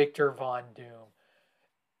 Dr. Victor Von Doom?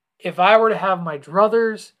 If I were to have my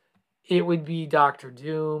druthers, it would be Dr.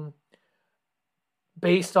 Doom.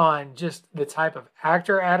 Based on just the type of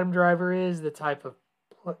actor Adam Driver is, the type of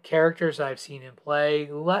characters I've seen him play,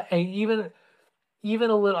 and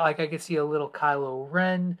even a little, like I could see a little Kylo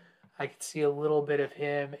Ren. I could see a little bit of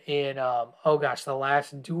him in, The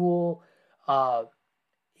Last Duel.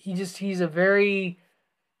 He's a very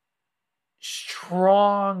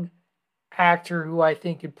strong actor who I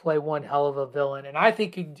think could play one hell of a villain, and I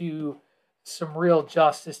think could do some real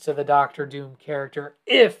justice to the Doctor Doom character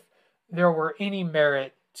if there were any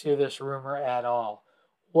merit to this rumor at all.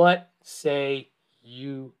 What say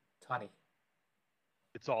you, Tunney?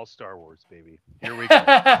 It's all Star Wars, baby. Here we go.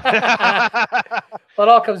 Well, it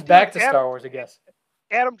all comes back to Star Wars, I guess.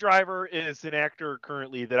 Adam Driver is an actor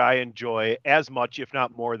currently that I enjoy as much, if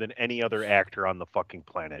not more, than any other actor on the fucking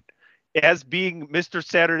planet. As being Mr.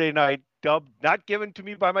 Saturday Night, dubbed, not given to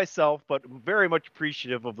me by myself, but very much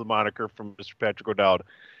appreciative of the moniker from Mr. Patrick O'Dowd.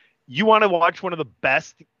 You want to watch one of the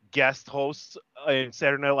best guest hosts in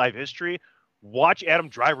Saturday Night Live history? Watch Adam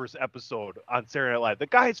Driver's episode on Saturday Night Live. The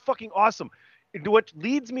guy is fucking awesome. And what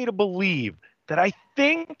leads me to believe that I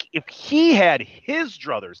think if he had his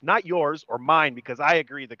druthers, not yours or mine, because I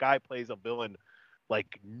agree the guy plays a villain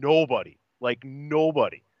like nobody.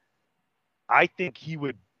 I think he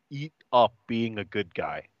would eat up being a good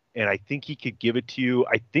guy. And I think he could give it to you.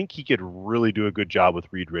 I think he could really do a good job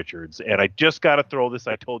with Reed Richards. And I just got to throw this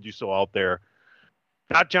I told you so out there.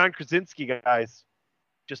 Not John Krasinski, guys.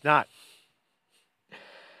 Just not.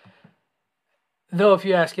 Though if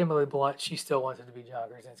you ask Emily Blunt, she still wants it to be John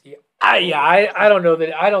Krasinski. I don't know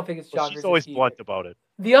that. I don't think it's John Krasinski. She's always blunt about it.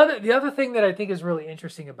 The other thing that I think is really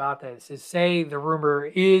interesting about this is, say the rumor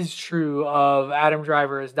is true of Adam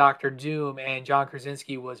Driver as Doctor Doom and John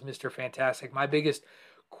Krasinski was Mr. Fantastic. My biggest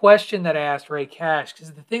question that I asked Ray Cash,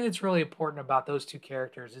 because the thing that's really important about those two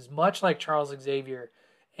characters is, much like Charles Xavier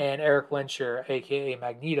and Eric Lensher, aka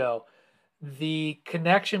Magneto, the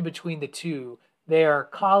connection between the two. They are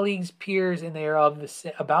colleagues, peers, and they are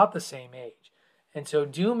about the same age. And so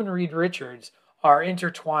Doom and Reed Richards are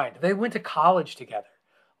intertwined. They went to college together.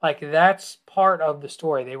 Like, that's part of the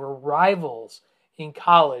story. They were rivals in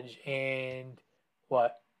college. And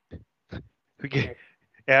what?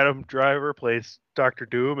 Adam Driver plays Dr.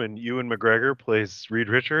 Doom and Ewan McGregor plays Reed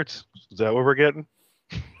Richards. Is that what we're getting?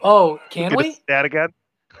 Oh, can we? That again?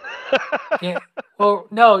 Yeah. Well,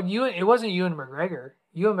 no, it wasn't Ewan McGregor.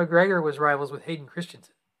 Ewan McGregor was rivals with Hayden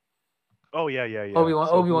Christensen. Oh, yeah.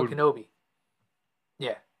 Obi-Wan Kenobi.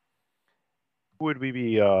 Yeah. Who would we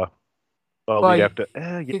be? We'd have to.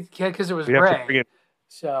 Because it was Ray.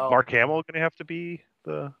 So Mark Hamill going to have to be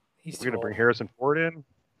the. We're going to bring Harrison Ford in.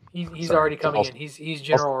 He's already coming in. He's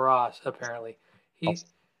General Ross, apparently.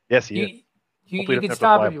 Yes, he is. You can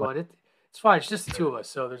stop if you want. It's fine. It's just the two of us,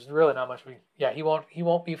 so there's really not much. He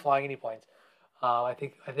won't be flying any planes. I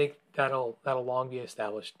think that'll long be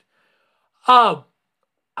established. I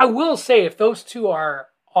will say, if those two are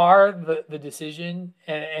the decision,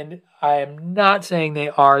 and I am not saying they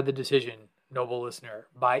are the decision, noble listener,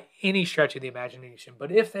 by any stretch of the imagination,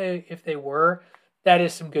 but if they were, that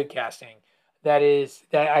is some good casting. That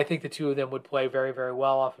I think the two of them would play very, very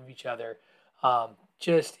well off of each other.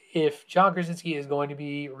 Just if John Krasinski is going to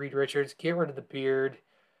be Reed Richards, get rid of the beard.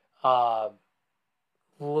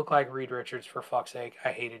 Look like Reed Richards, for fuck's sake.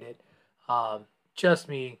 I hated it. Just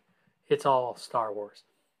me. It's all Star Wars.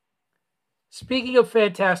 Speaking of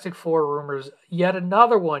Fantastic Four rumors, yet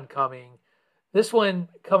another one coming. This one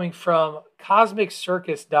coming from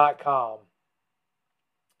CosmicCircus.com.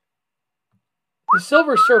 The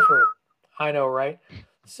Silver Surfer. I know, right?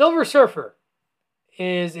 Silver Surfer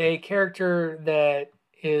is a character that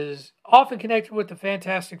is often connected with the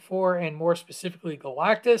Fantastic Four, and more specifically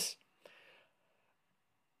Galactus.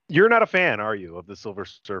 You're not a fan, are you, of the Silver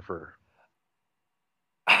Surfer?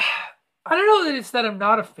 I don't know that it's that I'm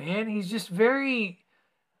not a fan. He's just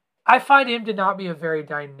I find him to not be a very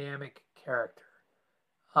dynamic character.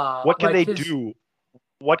 What can they do?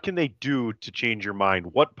 What can they do to change your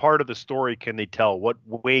mind? What part of the story can they tell? What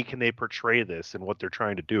way can they portray this and what they're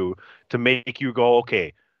trying to do to make you go,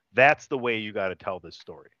 okay, that's the way you got to tell this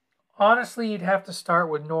story? Honestly, you'd have to start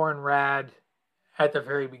with Norrin Radd at the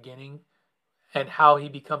very beginning and how he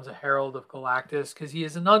becomes a Herald of Galactus, because he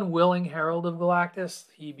is an unwilling Herald of Galactus.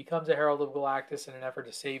 He becomes a Herald of Galactus in an effort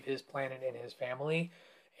to save his planet and his family,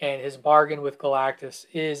 and his bargain with Galactus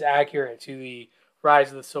is accurate to the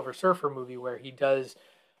Rise of the Silver Surfer movie, where he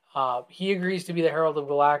agrees to be the Herald of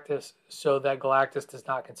Galactus so that Galactus does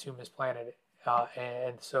not consume his planet,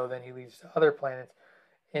 and so then he leaves to other planets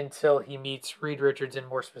until he meets Reed Richards and,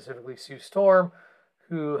 more specifically, Sue Storm,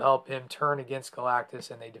 who help him turn against Galactus,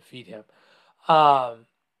 and they defeat him.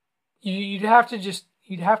 You'd have to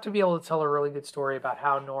be able to tell a really good story about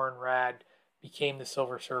how Norrin Radd became the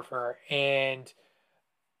Silver Surfer, and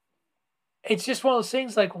it's just one of those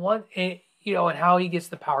things, like, and how he gets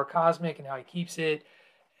the power cosmic and how he keeps it,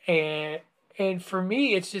 and for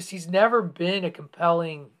me, it's just, he's never been a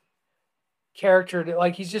compelling character.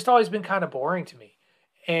 He's just always been kind of boring to me,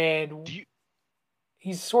 and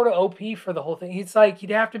he's sort of OP for the whole thing. He's like,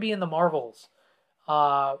 he'd have to be in the Marvels.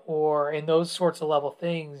 Or in those sorts of level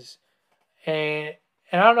things. And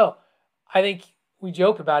I don't know. I think we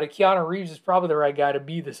joke about it. Keanu Reeves is probably the right guy to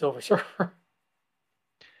be the Silver Surfer.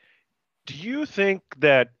 Do you think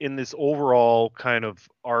that in this overall kind of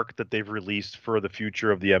arc that they've released for the future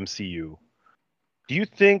of the MCU, do you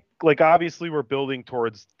think, obviously we're building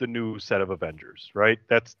towards the new set of Avengers, right?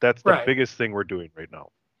 That's the right. Biggest thing we're doing right now.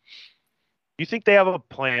 Do you think they have a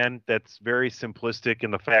plan that's very simplistic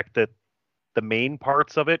in the fact that the main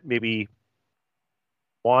parts of it, maybe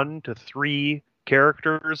 1 to 3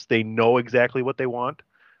 characters, they know exactly what they want,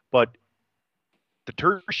 but the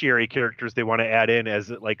tertiary characters they want to add in as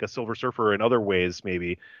like a Silver Surfer in other ways,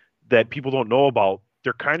 maybe that people don't know about,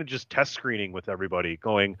 they're kind of just test screening with everybody,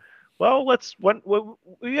 going, well,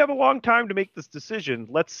 we have a long time to make this decision.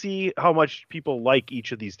 Let's see how much people like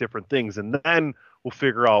each of these different things, and then we'll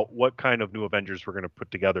figure out what kind of new Avengers we're going to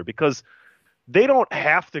put together, because they don't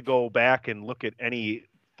have to go back and look at any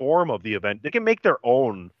form of the event. They can make their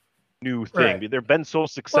own new thing. Right. They've been so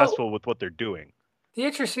successful with what they're doing. The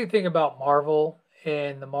interesting thing about Marvel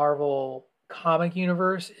and the Marvel comic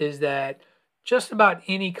universe is that just about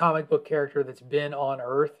any comic book character that's been on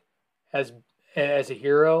Earth as a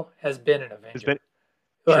hero has been an Avenger.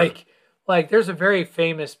 Like there's a very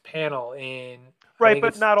famous panel in right,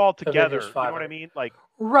 but not all together. You know what I mean? Like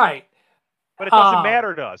right. But it doesn't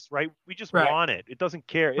matter to us, right? We just right. want it. It doesn't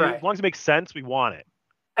care. Right. As long as it makes sense, we want it.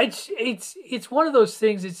 It's one of those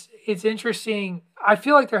things. It's interesting. I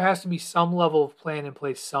feel like there has to be some level of plan in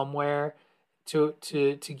place somewhere to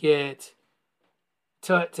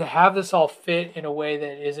have this all fit in a way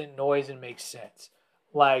that isn't noise and makes sense.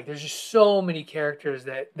 Like there's just so many characters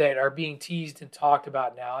that are being teased and talked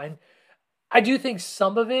about now, and I do think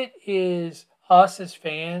some of it is us as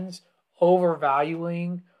fans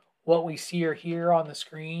overvaluing what we see or hear on the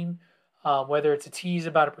screen, whether it's a tease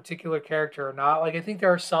about a particular character or not. Like I think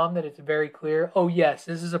there are some that it's very clear, oh yes,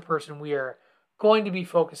 this is a person we are going to be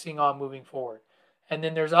focusing on moving forward. And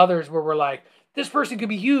then there's others where we're like, this person could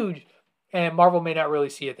be huge, and Marvel may not really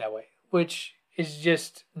see it that way, which is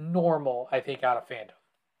just normal, I think, out of fandom.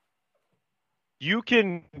 You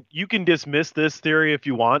can dismiss this theory if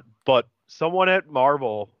you want, but someone at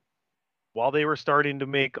Marvel, while they were starting to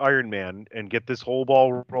make Iron Man and get this whole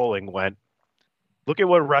ball rolling, went, look at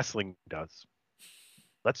what wrestling does.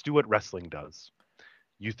 Let's do what wrestling does.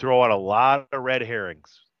 You throw out a lot of red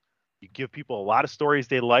herrings. You give people a lot of stories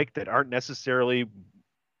they like that aren't necessarily,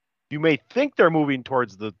 you may think they're moving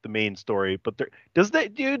towards the main story, but do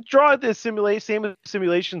you draw the same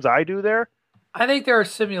simulations I do there? I think there are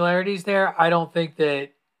similarities there. I don't think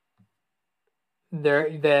that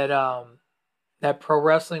pro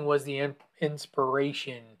wrestling was the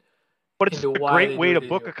inspiration. But it's a great way to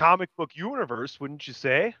book a comic book universe, wouldn't you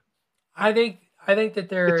say? I think that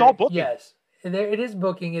it's all booking. Yes, it is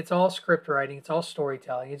booking. It's all script writing. It's all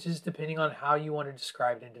storytelling. It's just depending on how you want to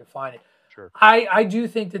describe it and define it. Sure. I do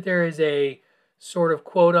think that there is a sort of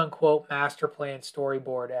quote unquote master plan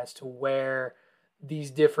storyboard as to where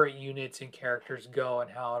these different units and characters go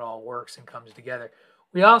and how it all works and comes together.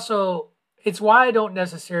 It's why I don't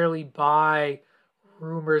necessarily buy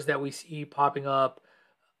rumors that we see popping up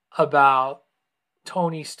about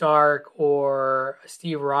Tony Stark or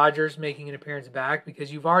Steve Rogers making an appearance back,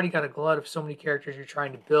 because you've already got a glut of so many characters you're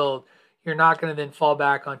trying to build. You're not going to then fall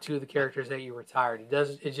back on two of the characters that you retired.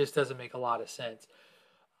 It just doesn't make a lot of sense.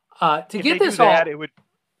 If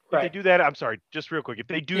they do that, I'm sorry, just real quick. If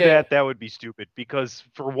they do that would be stupid, because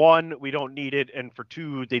for one, we don't need it, and for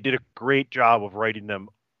two, they did a great job of writing them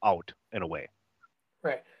out in a way.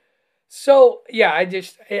 Right. So yeah,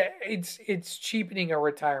 it's cheapening a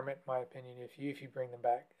retirement, in my opinion. If you bring them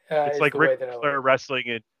back, it's like Ric Flair wrestling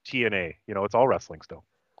in TNA. It's all wrestling still.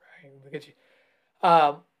 Right. Look at you.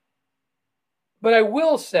 But I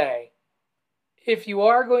will say, if you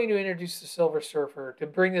are going to introduce the Silver Surfer, to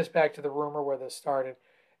bring this back to the rumor where this started,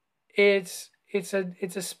 it's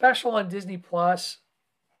a special on Disney Plus.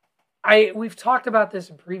 We've talked about this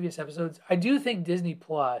in previous episodes. I do think Disney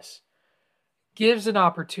Plus gives an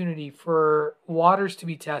opportunity for waters to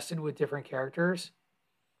be tested with different characters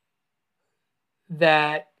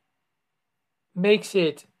that makes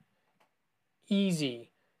it easy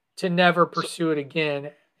to never pursue it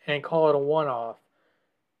again and call it a one-off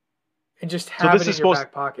and just have it in your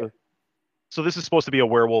back pocket. So this is supposed to be a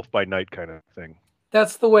Werewolf by Night kind of thing.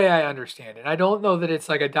 That's the way I understand it. I don't know that it's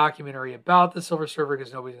like a documentary about the Silver Surfer,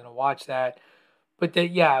 because nobody's going to watch that. But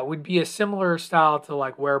that, it would be a similar style to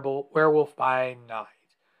like Werewolf by Night.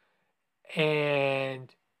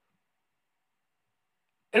 And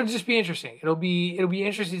it'll just be interesting. It'll be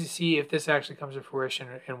interesting to see if this actually comes to fruition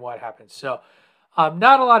and what happens. So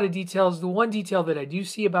not a lot of details. The one detail that I do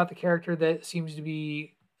see about the character that seems to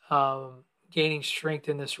be gaining strength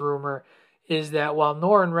in this rumor is that while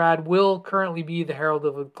Norrin Radd will currently be the Herald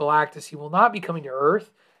of Galactus, he will not be coming to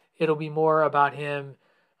Earth. It'll be more about him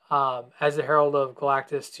as the Herald of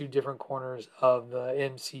Galactus to different corners of the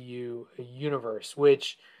MCU universe,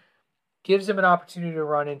 which gives him an opportunity to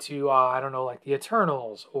run into, like the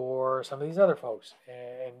Eternals or some of these other folks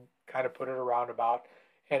and kind of put it around about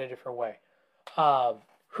in a different way.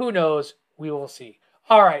 Who knows? We will see.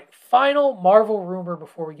 All right, final Marvel rumor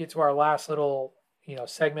before we get to our last little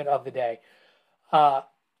segment of the day.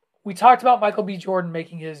 We talked about Michael B. Jordan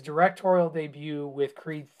making his directorial debut with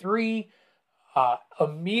Creed 3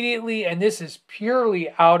 immediately, and this is purely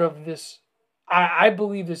out of this. I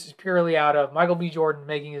believe this is purely out of Michael B. Jordan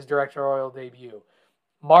making his directorial debut.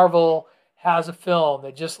 Marvel has a film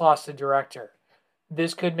that just lost a director.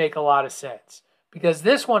 This could make a lot of sense, because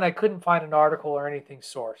this one I couldn't find an article or anything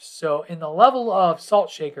sourced. So in the level of salt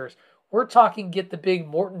shakers, we're talking get the big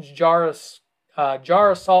Morton's jar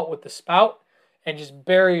of salt with the spout and just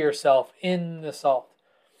bury yourself in the salt.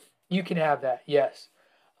 You can have that, yes.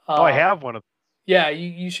 I have one of. Yeah,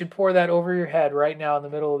 you should pour that over your head right now in the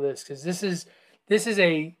middle of this, because this is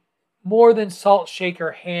a more than salt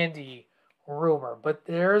shaker handy rumor. But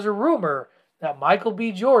there is a rumor that Michael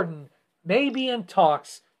B. Jordan may be in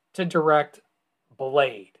talks to direct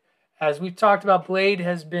Blade. As we've talked about, Blade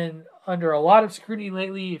has been under a lot of scrutiny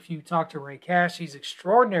lately. If you talk to Ray Cash, he's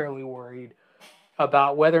extraordinarily worried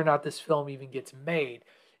about whether or not this film even gets made.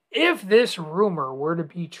 If this rumor were to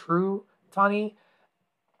be true, Tani,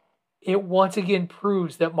 it once again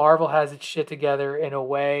proves that Marvel has its shit together in a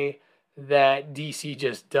way that DC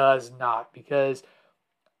just does not. Because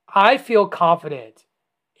I feel confident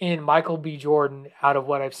in Michael B. Jordan out of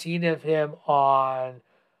what I've seen of him on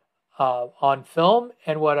film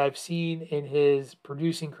and what I've seen in his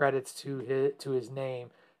producing credits to his name,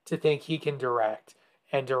 to think he can direct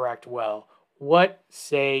and direct well. What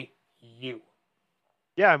say you?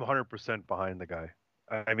 Yeah, I'm 100% behind the guy.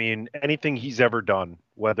 I mean, anything he's ever done,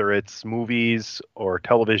 whether it's movies or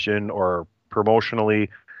television or promotionally.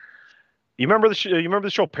 You remember the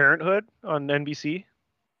show Parenthood on NBC?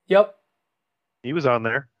 Yep. He was on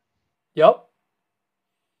there. Yep.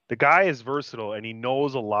 The guy is versatile, and he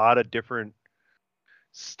knows a lot of different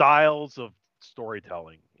styles of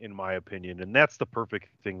storytelling, in my opinion, and that's the perfect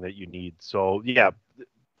thing that you need. So, yeah,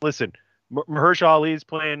 listen, Mahershala Ali is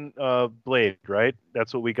playing Blade, right?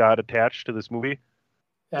 That's what we got attached to this movie.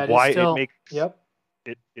 Yep.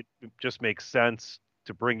 It just makes sense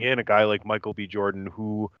to bring in a guy like Michael B. Jordan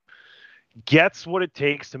who gets what it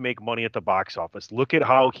takes to make money at the box office. Look at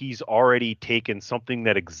how he's already taken something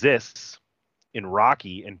that exists in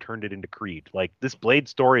Rocky and turned it into Creed. Like, this Blade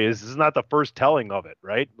story this is not the first telling of it,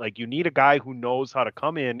 right? Like, you need a guy who knows how to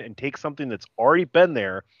come in and take something that's already been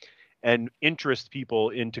there and interest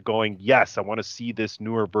people into going, yes, I want to see this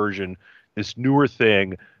newer version, this newer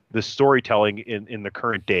thing, the storytelling in the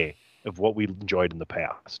current day of what we enjoyed in the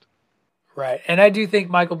past. Right. And I do think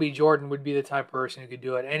Michael B. Jordan would be the type of person who could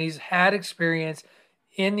do it. And he's had experience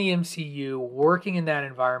in the MCU working in that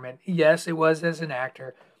environment. Yes, it was as an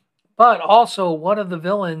actor, but also one of the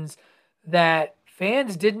villains that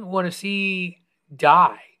fans didn't want to see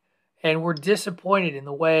die and were disappointed in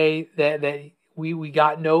the way that we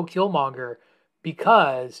got no Killmonger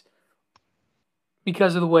because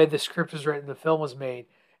of the way the script was written, the film was made.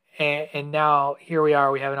 And now here we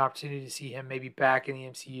are, we have an opportunity to see him maybe back in the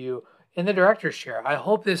MCU in the director's chair. I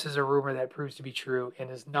hope this is a rumor that proves to be true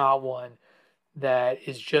and is not one that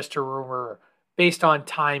is just a rumor based on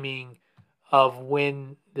timing of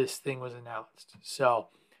when this thing was announced. So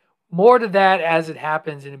more to that as it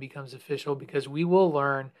happens and it becomes official, because we will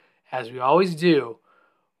learn, as we always do,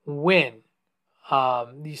 when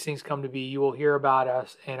these things come to be. You will hear about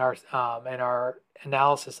us and our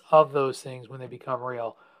analysis of those things when they become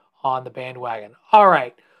real on the bandwagon. All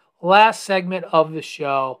right, last segment of the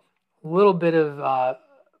show. A little bit of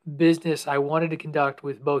business I wanted to conduct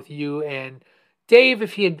with both you and Dave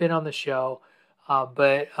if he had been on the show.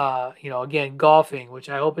 But again, golfing, which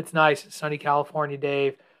I hope it's nice. It's sunny California,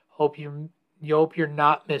 Dave. Hope you're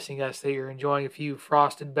not missing us, that you're enjoying a few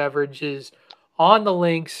frosted beverages on the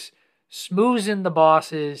links, smoozing the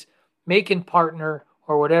bosses, making partner,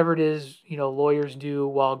 or whatever it is, lawyers do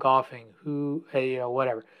while golfing,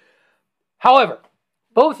 whatever. However,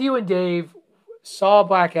 both you and Dave saw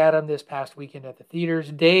Black Adam this past weekend at the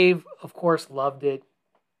theaters. Dave, of course, loved it.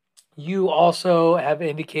 You also have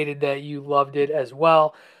indicated that you loved it as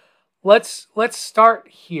well. Let's start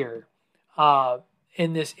here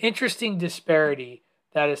in this interesting disparity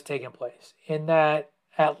that has taken place. In that,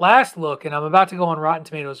 at last look, and I'm about to go on Rotten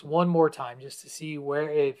Tomatoes one more time just to see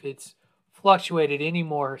if it's fluctuated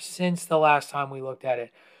anymore since the last time we looked at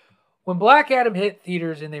it. When Black Adam hit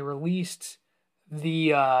theaters and they released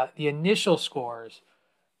the initial scores,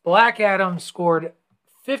 Black Adam scored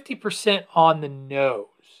 50% on the nose.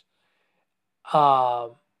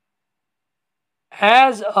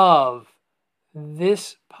 As of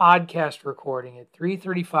this podcast recording at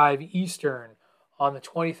 3:35 Eastern on the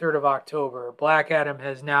 23rd of October, Black Adam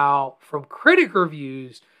has now, from critic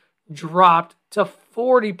reviews, dropped to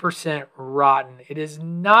 40% rotten. It has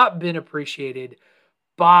not been appreciated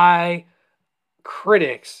by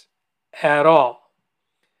critics at all.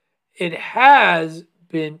 It has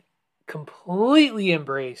been completely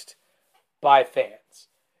embraced by fans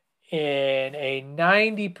in a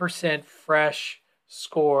 90% fresh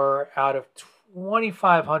score out of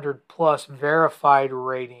 2,500 plus verified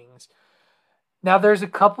ratings. Now, there's a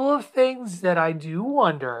couple of things that I do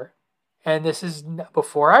wonder, and this is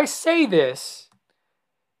before I say this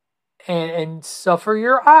and suffer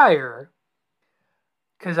your ire,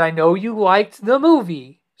 because I know you liked the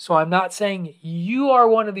movie. So I'm not saying you are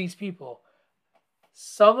one of these people.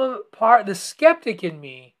 The skeptic in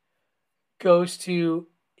me goes to,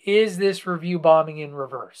 is this review bombing in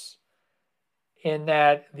reverse? In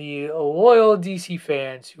that the loyal DC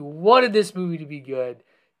fans who wanted this movie to be good,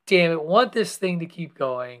 damn it, want this thing to keep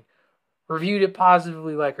going, reviewed it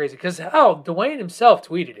positively like crazy. Because hell, Dwayne himself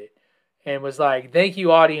tweeted it and was like, thank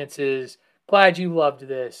you audiences, glad you loved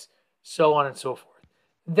this, so on and so forth.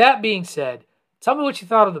 That being said, tell me what you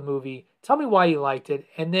thought of the movie, tell me why you liked it,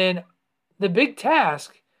 and then the big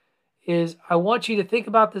task is I want you to think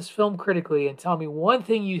about this film critically and tell me one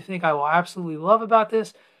thing you think I will absolutely love about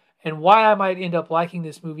this and why I might end up liking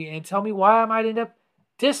this movie, and tell me why I might end up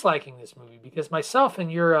disliking this movie. Because myself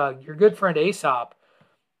and your good friend Aesop,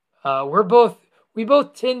 we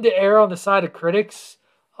both tend to err on the side of critics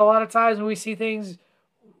a lot of times when we see things.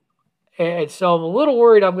 And so I'm a little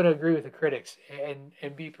worried I'm going to agree with the critics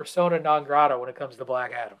and be persona non grata when it comes to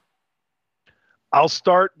Black Adam. I'll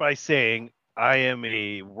start by saying I am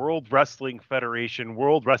a World Wrestling Federation,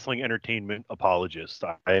 World Wrestling Entertainment apologist.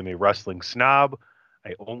 I am a wrestling snob.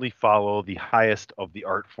 I only follow the highest of the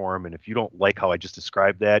art form. And if you don't like how I just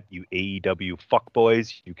described that, you AEW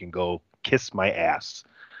fuckboys, you can go kiss my ass.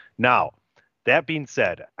 Now, that being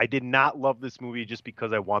said, I did not love this movie just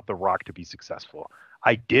because I want The Rock to be successful.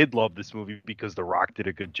 I did love this movie because The Rock did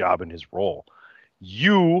a good job in his role.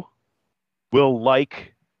 You will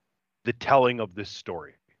like the telling of this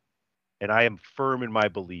story. And I am firm in my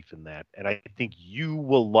belief in that. And I think you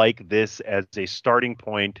will like this as a starting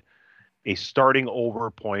point, a starting over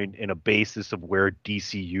point, and a basis of where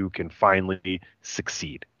DCU can finally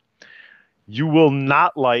succeed. You will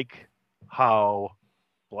not like how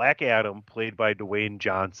Black Adam, played by Dwayne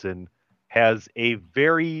Johnson, has a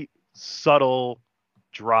very subtle,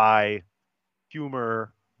 dry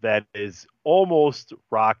humor that is almost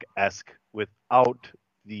Rock-esque without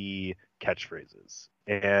the catchphrases.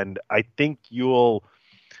 And I think you will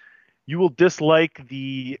dislike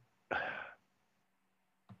the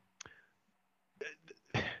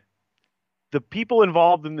people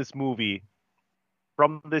involved in this movie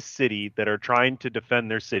from this city that are trying to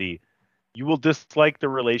defend their city. You will dislike the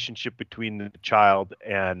relationship between the child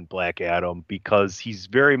and Black Adam because he's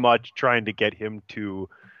very much trying to get him to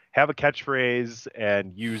have a catchphrase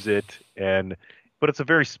and use it. But it's a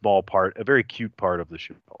very small part, a very cute part of the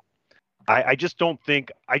show. I just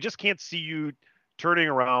can't see you turning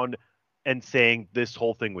around and saying this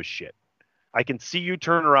whole thing was shit. I can see you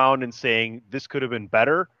turn around and saying this could have been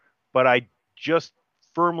better, but I just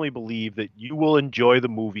firmly believe that you will enjoy the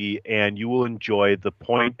movie and you will enjoy the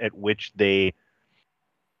point at which they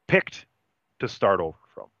picked to start over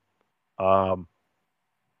from.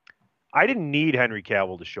 I didn't need Henry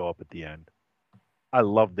Cavill to show up at the end. I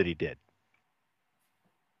love that he did.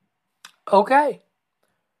 Okay.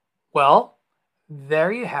 Well,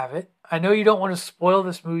 there you have it. I know you don't want to spoil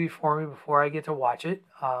this movie for me before I get to watch it,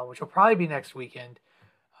 which will probably be next weekend.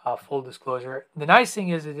 Full disclosure. The nice thing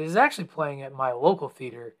is it is actually playing at my local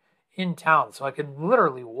theater in town, so I can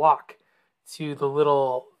literally walk to the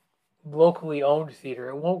little locally owned theater.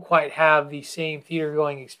 It won't quite have the same theater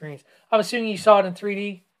going experience. I'm assuming you saw it in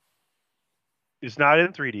 3D? It's not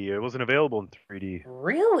in 3D. It wasn't available in 3D.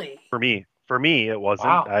 Really? For me, it wasn't.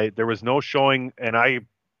 Wow. There was no showing, and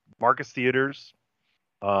Marcus Theaters.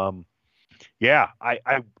 Yeah,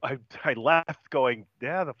 I left going,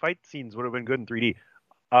 yeah, the fight scenes would have been good in 3D.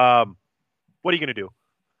 What are you going to do?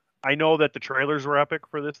 I know that the trailers were epic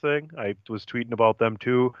for this thing. I was tweeting about them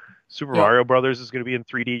too. Super Mario Brothers is going to be in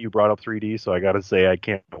 3D. You brought up 3D, so I got to say I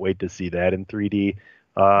can't wait to see that in 3D.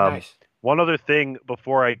 Nice. One other thing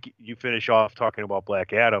before you finish off talking about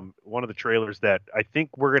Black Adam, one of the trailers that I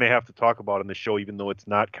think we're going to have to talk about in the show, even though it's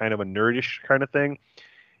not kind of a nerdish kind of thing,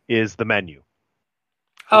 is The Menu.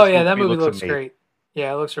 Oh, yeah, that movie looks great.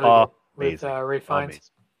 Yeah, it looks really good with Ralph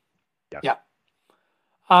Fiennes. Yeah.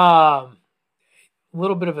 A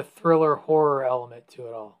little bit of a thriller horror element to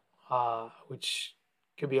it all, which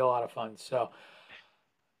could be a lot of fun. So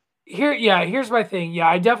here's my thing. Yeah,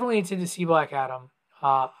 I definitely intend to see Black Adam.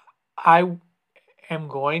 I am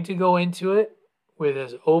going to go into it with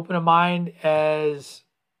as open a mind as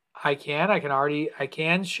I can. I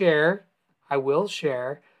can share. I will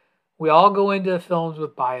share. We all go into films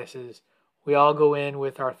with biases. We all go in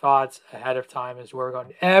with our thoughts ahead of time as we're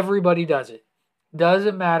going. Everybody does it.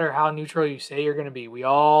 Doesn't matter how neutral you say you're going to be. We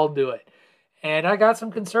all do it. And I got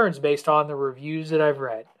some concerns based on the reviews that I've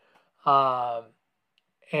read.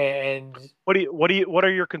 And what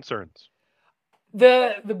are your concerns?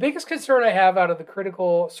 The biggest concern I have out of the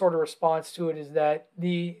critical sort of response to it is that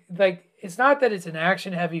it's not that it's an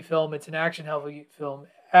action heavy film. It's an action heavy film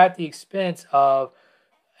at the expense of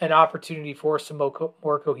an opportunity for some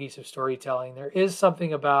more cohesive storytelling. There is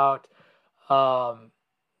something about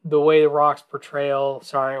the way The Rock's portrayal,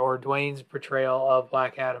 or Dwayne's portrayal of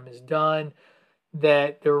Black Adam is done,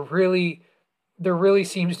 that there really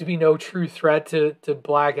seems to be no true threat to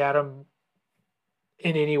Black Adam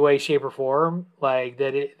in any way, shape, or form. Like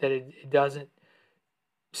that it doesn't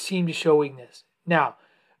seem to show weakness. Now,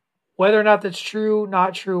 whether or not that's true,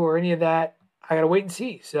 not true, or any of that, I gotta wait and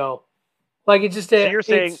see. So, like, it's just so you're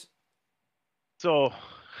saying so.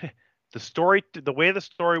 The way the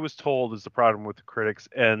story was told is the problem with the critics,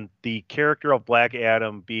 and the character of Black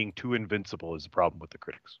Adam being too invincible is the problem with the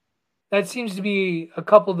critics. That seems to be a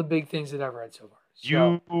couple of the big things that I've read so far. So,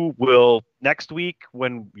 you will, next week,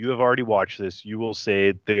 when you have already watched this, you will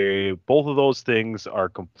say both of those things are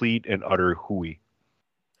complete and utter hooey.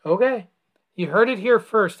 Okay. You heard it here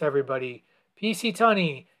first, everybody. PC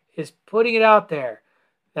Tunney is putting it out there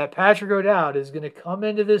that Patrick O'Dowd is going to come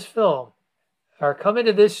into this film, or come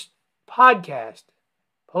into this podcast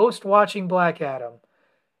post watching Black Adam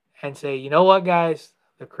and say, you know what, guys,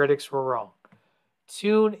 the critics were wrong.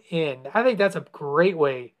 Tune in. I think that's a great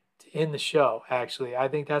way to end the show, actually. I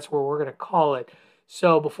think that's where we're going to call it.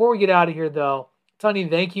 So before we get out of here, though, Tunney,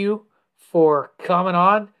 thank you for coming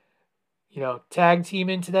on, tag team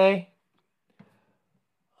in today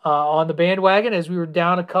on the bandwagon as we were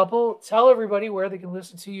down a couple. Tell everybody where they can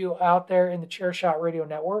listen to you out there in the Chairshot Radio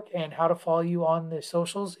Network and how to follow you on the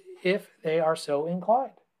socials if they are so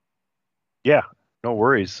inclined. Yeah, no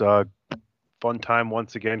worries. Fun time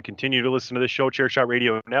once again. Continue to listen to the show, Chairshot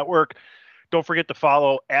Radio Network. Don't forget to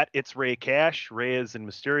follow at It's Ray Cash. Ray as in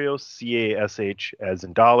Mysterios, CASH as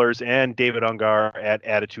in dollars, and David Ungar at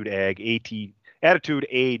Attitude Ag, Attitude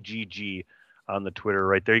AGG on the Twitter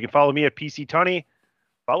right there. You can follow me at PC Tunney.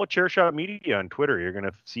 Follow Chairshot Media on Twitter. You're going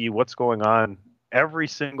to see what's going on every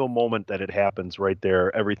single moment that it happens right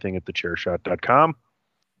there. Everything at thechairshot.com.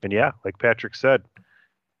 And yeah, like Patrick said,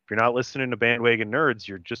 if you're not listening to Bandwagon Nerds,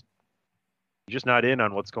 you're just not in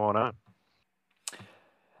on what's going on.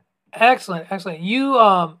 Excellent. You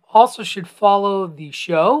also should follow the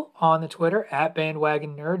show on the Twitter at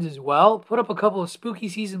Bandwagon Nerds as well. Put up a couple of spooky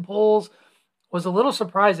season polls. Was a little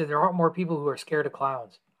surprised that there aren't more people who are scared of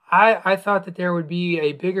clowns. I thought that there would be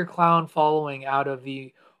a bigger clown following out of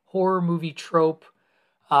the horror movie trope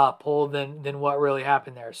poll than what really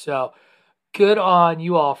happened there. So good on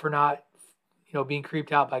you all for not, being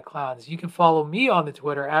creeped out by clowns. You can follow me on the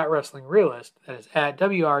Twitter at Wrestling Realist. That is at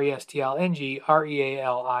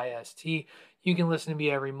WRESTLNGREALIST. You can listen to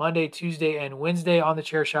me every Monday, Tuesday, and Wednesday on the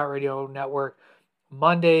Chairshot Radio Network.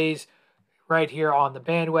 Mondays right here on the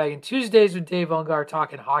Bandwagon. Tuesdays with Dave Ungar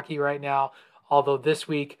talking hockey right now. Although this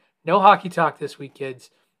week, no hockey talk this week, kids.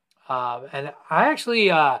 And I actually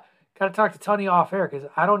got to talk to Tunney off air because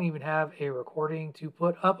I don't even have a recording to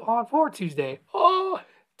put up on for Tuesday. Oh,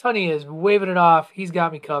 Tunney is waving it off. He's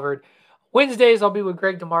got me covered. Wednesdays, I'll be with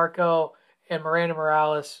Greg DeMarco and Miranda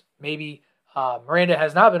Morales. Maybe Miranda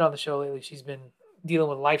has not been on the show lately. She's been dealing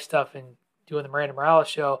with life stuff and doing the Miranda Morales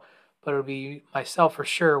show. But it'll be myself for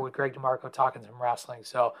sure with Greg DeMarco talking some wrestling.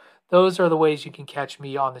 So those are the ways you can catch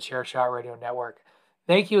me on the Chairshot Radio Network.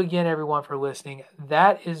 Thank you again, everyone, for listening.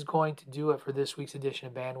 That is going to do it for this week's edition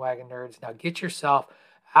of Bandwagon Nerds. Now get yourself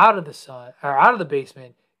out of the sun, or out of the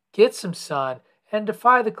basement, get some sun, and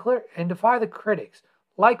defy the critics.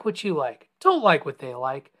 Like what you like. Don't like what they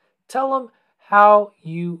like. Tell them how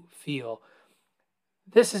you feel.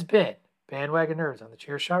 This has been Bandwagon Nerds on the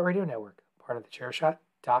Chairshot Radio Network, part of the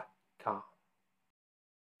Chairshot.com.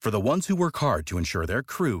 For the ones who work hard to ensure their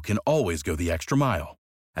crew can always go the extra mile,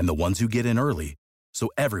 and the ones who get in early so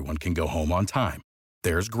everyone can go home on time,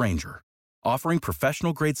 there's Grainger, offering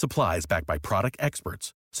professional-grade supplies backed by product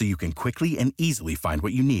experts so you can quickly and easily find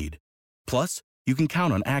what you need. Plus, you can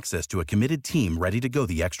count on access to a committed team ready to go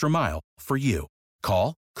the extra mile for you.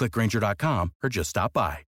 Call, click Grainger.com, or just stop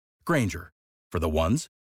by. Grainger, for the ones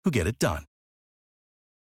who get it done.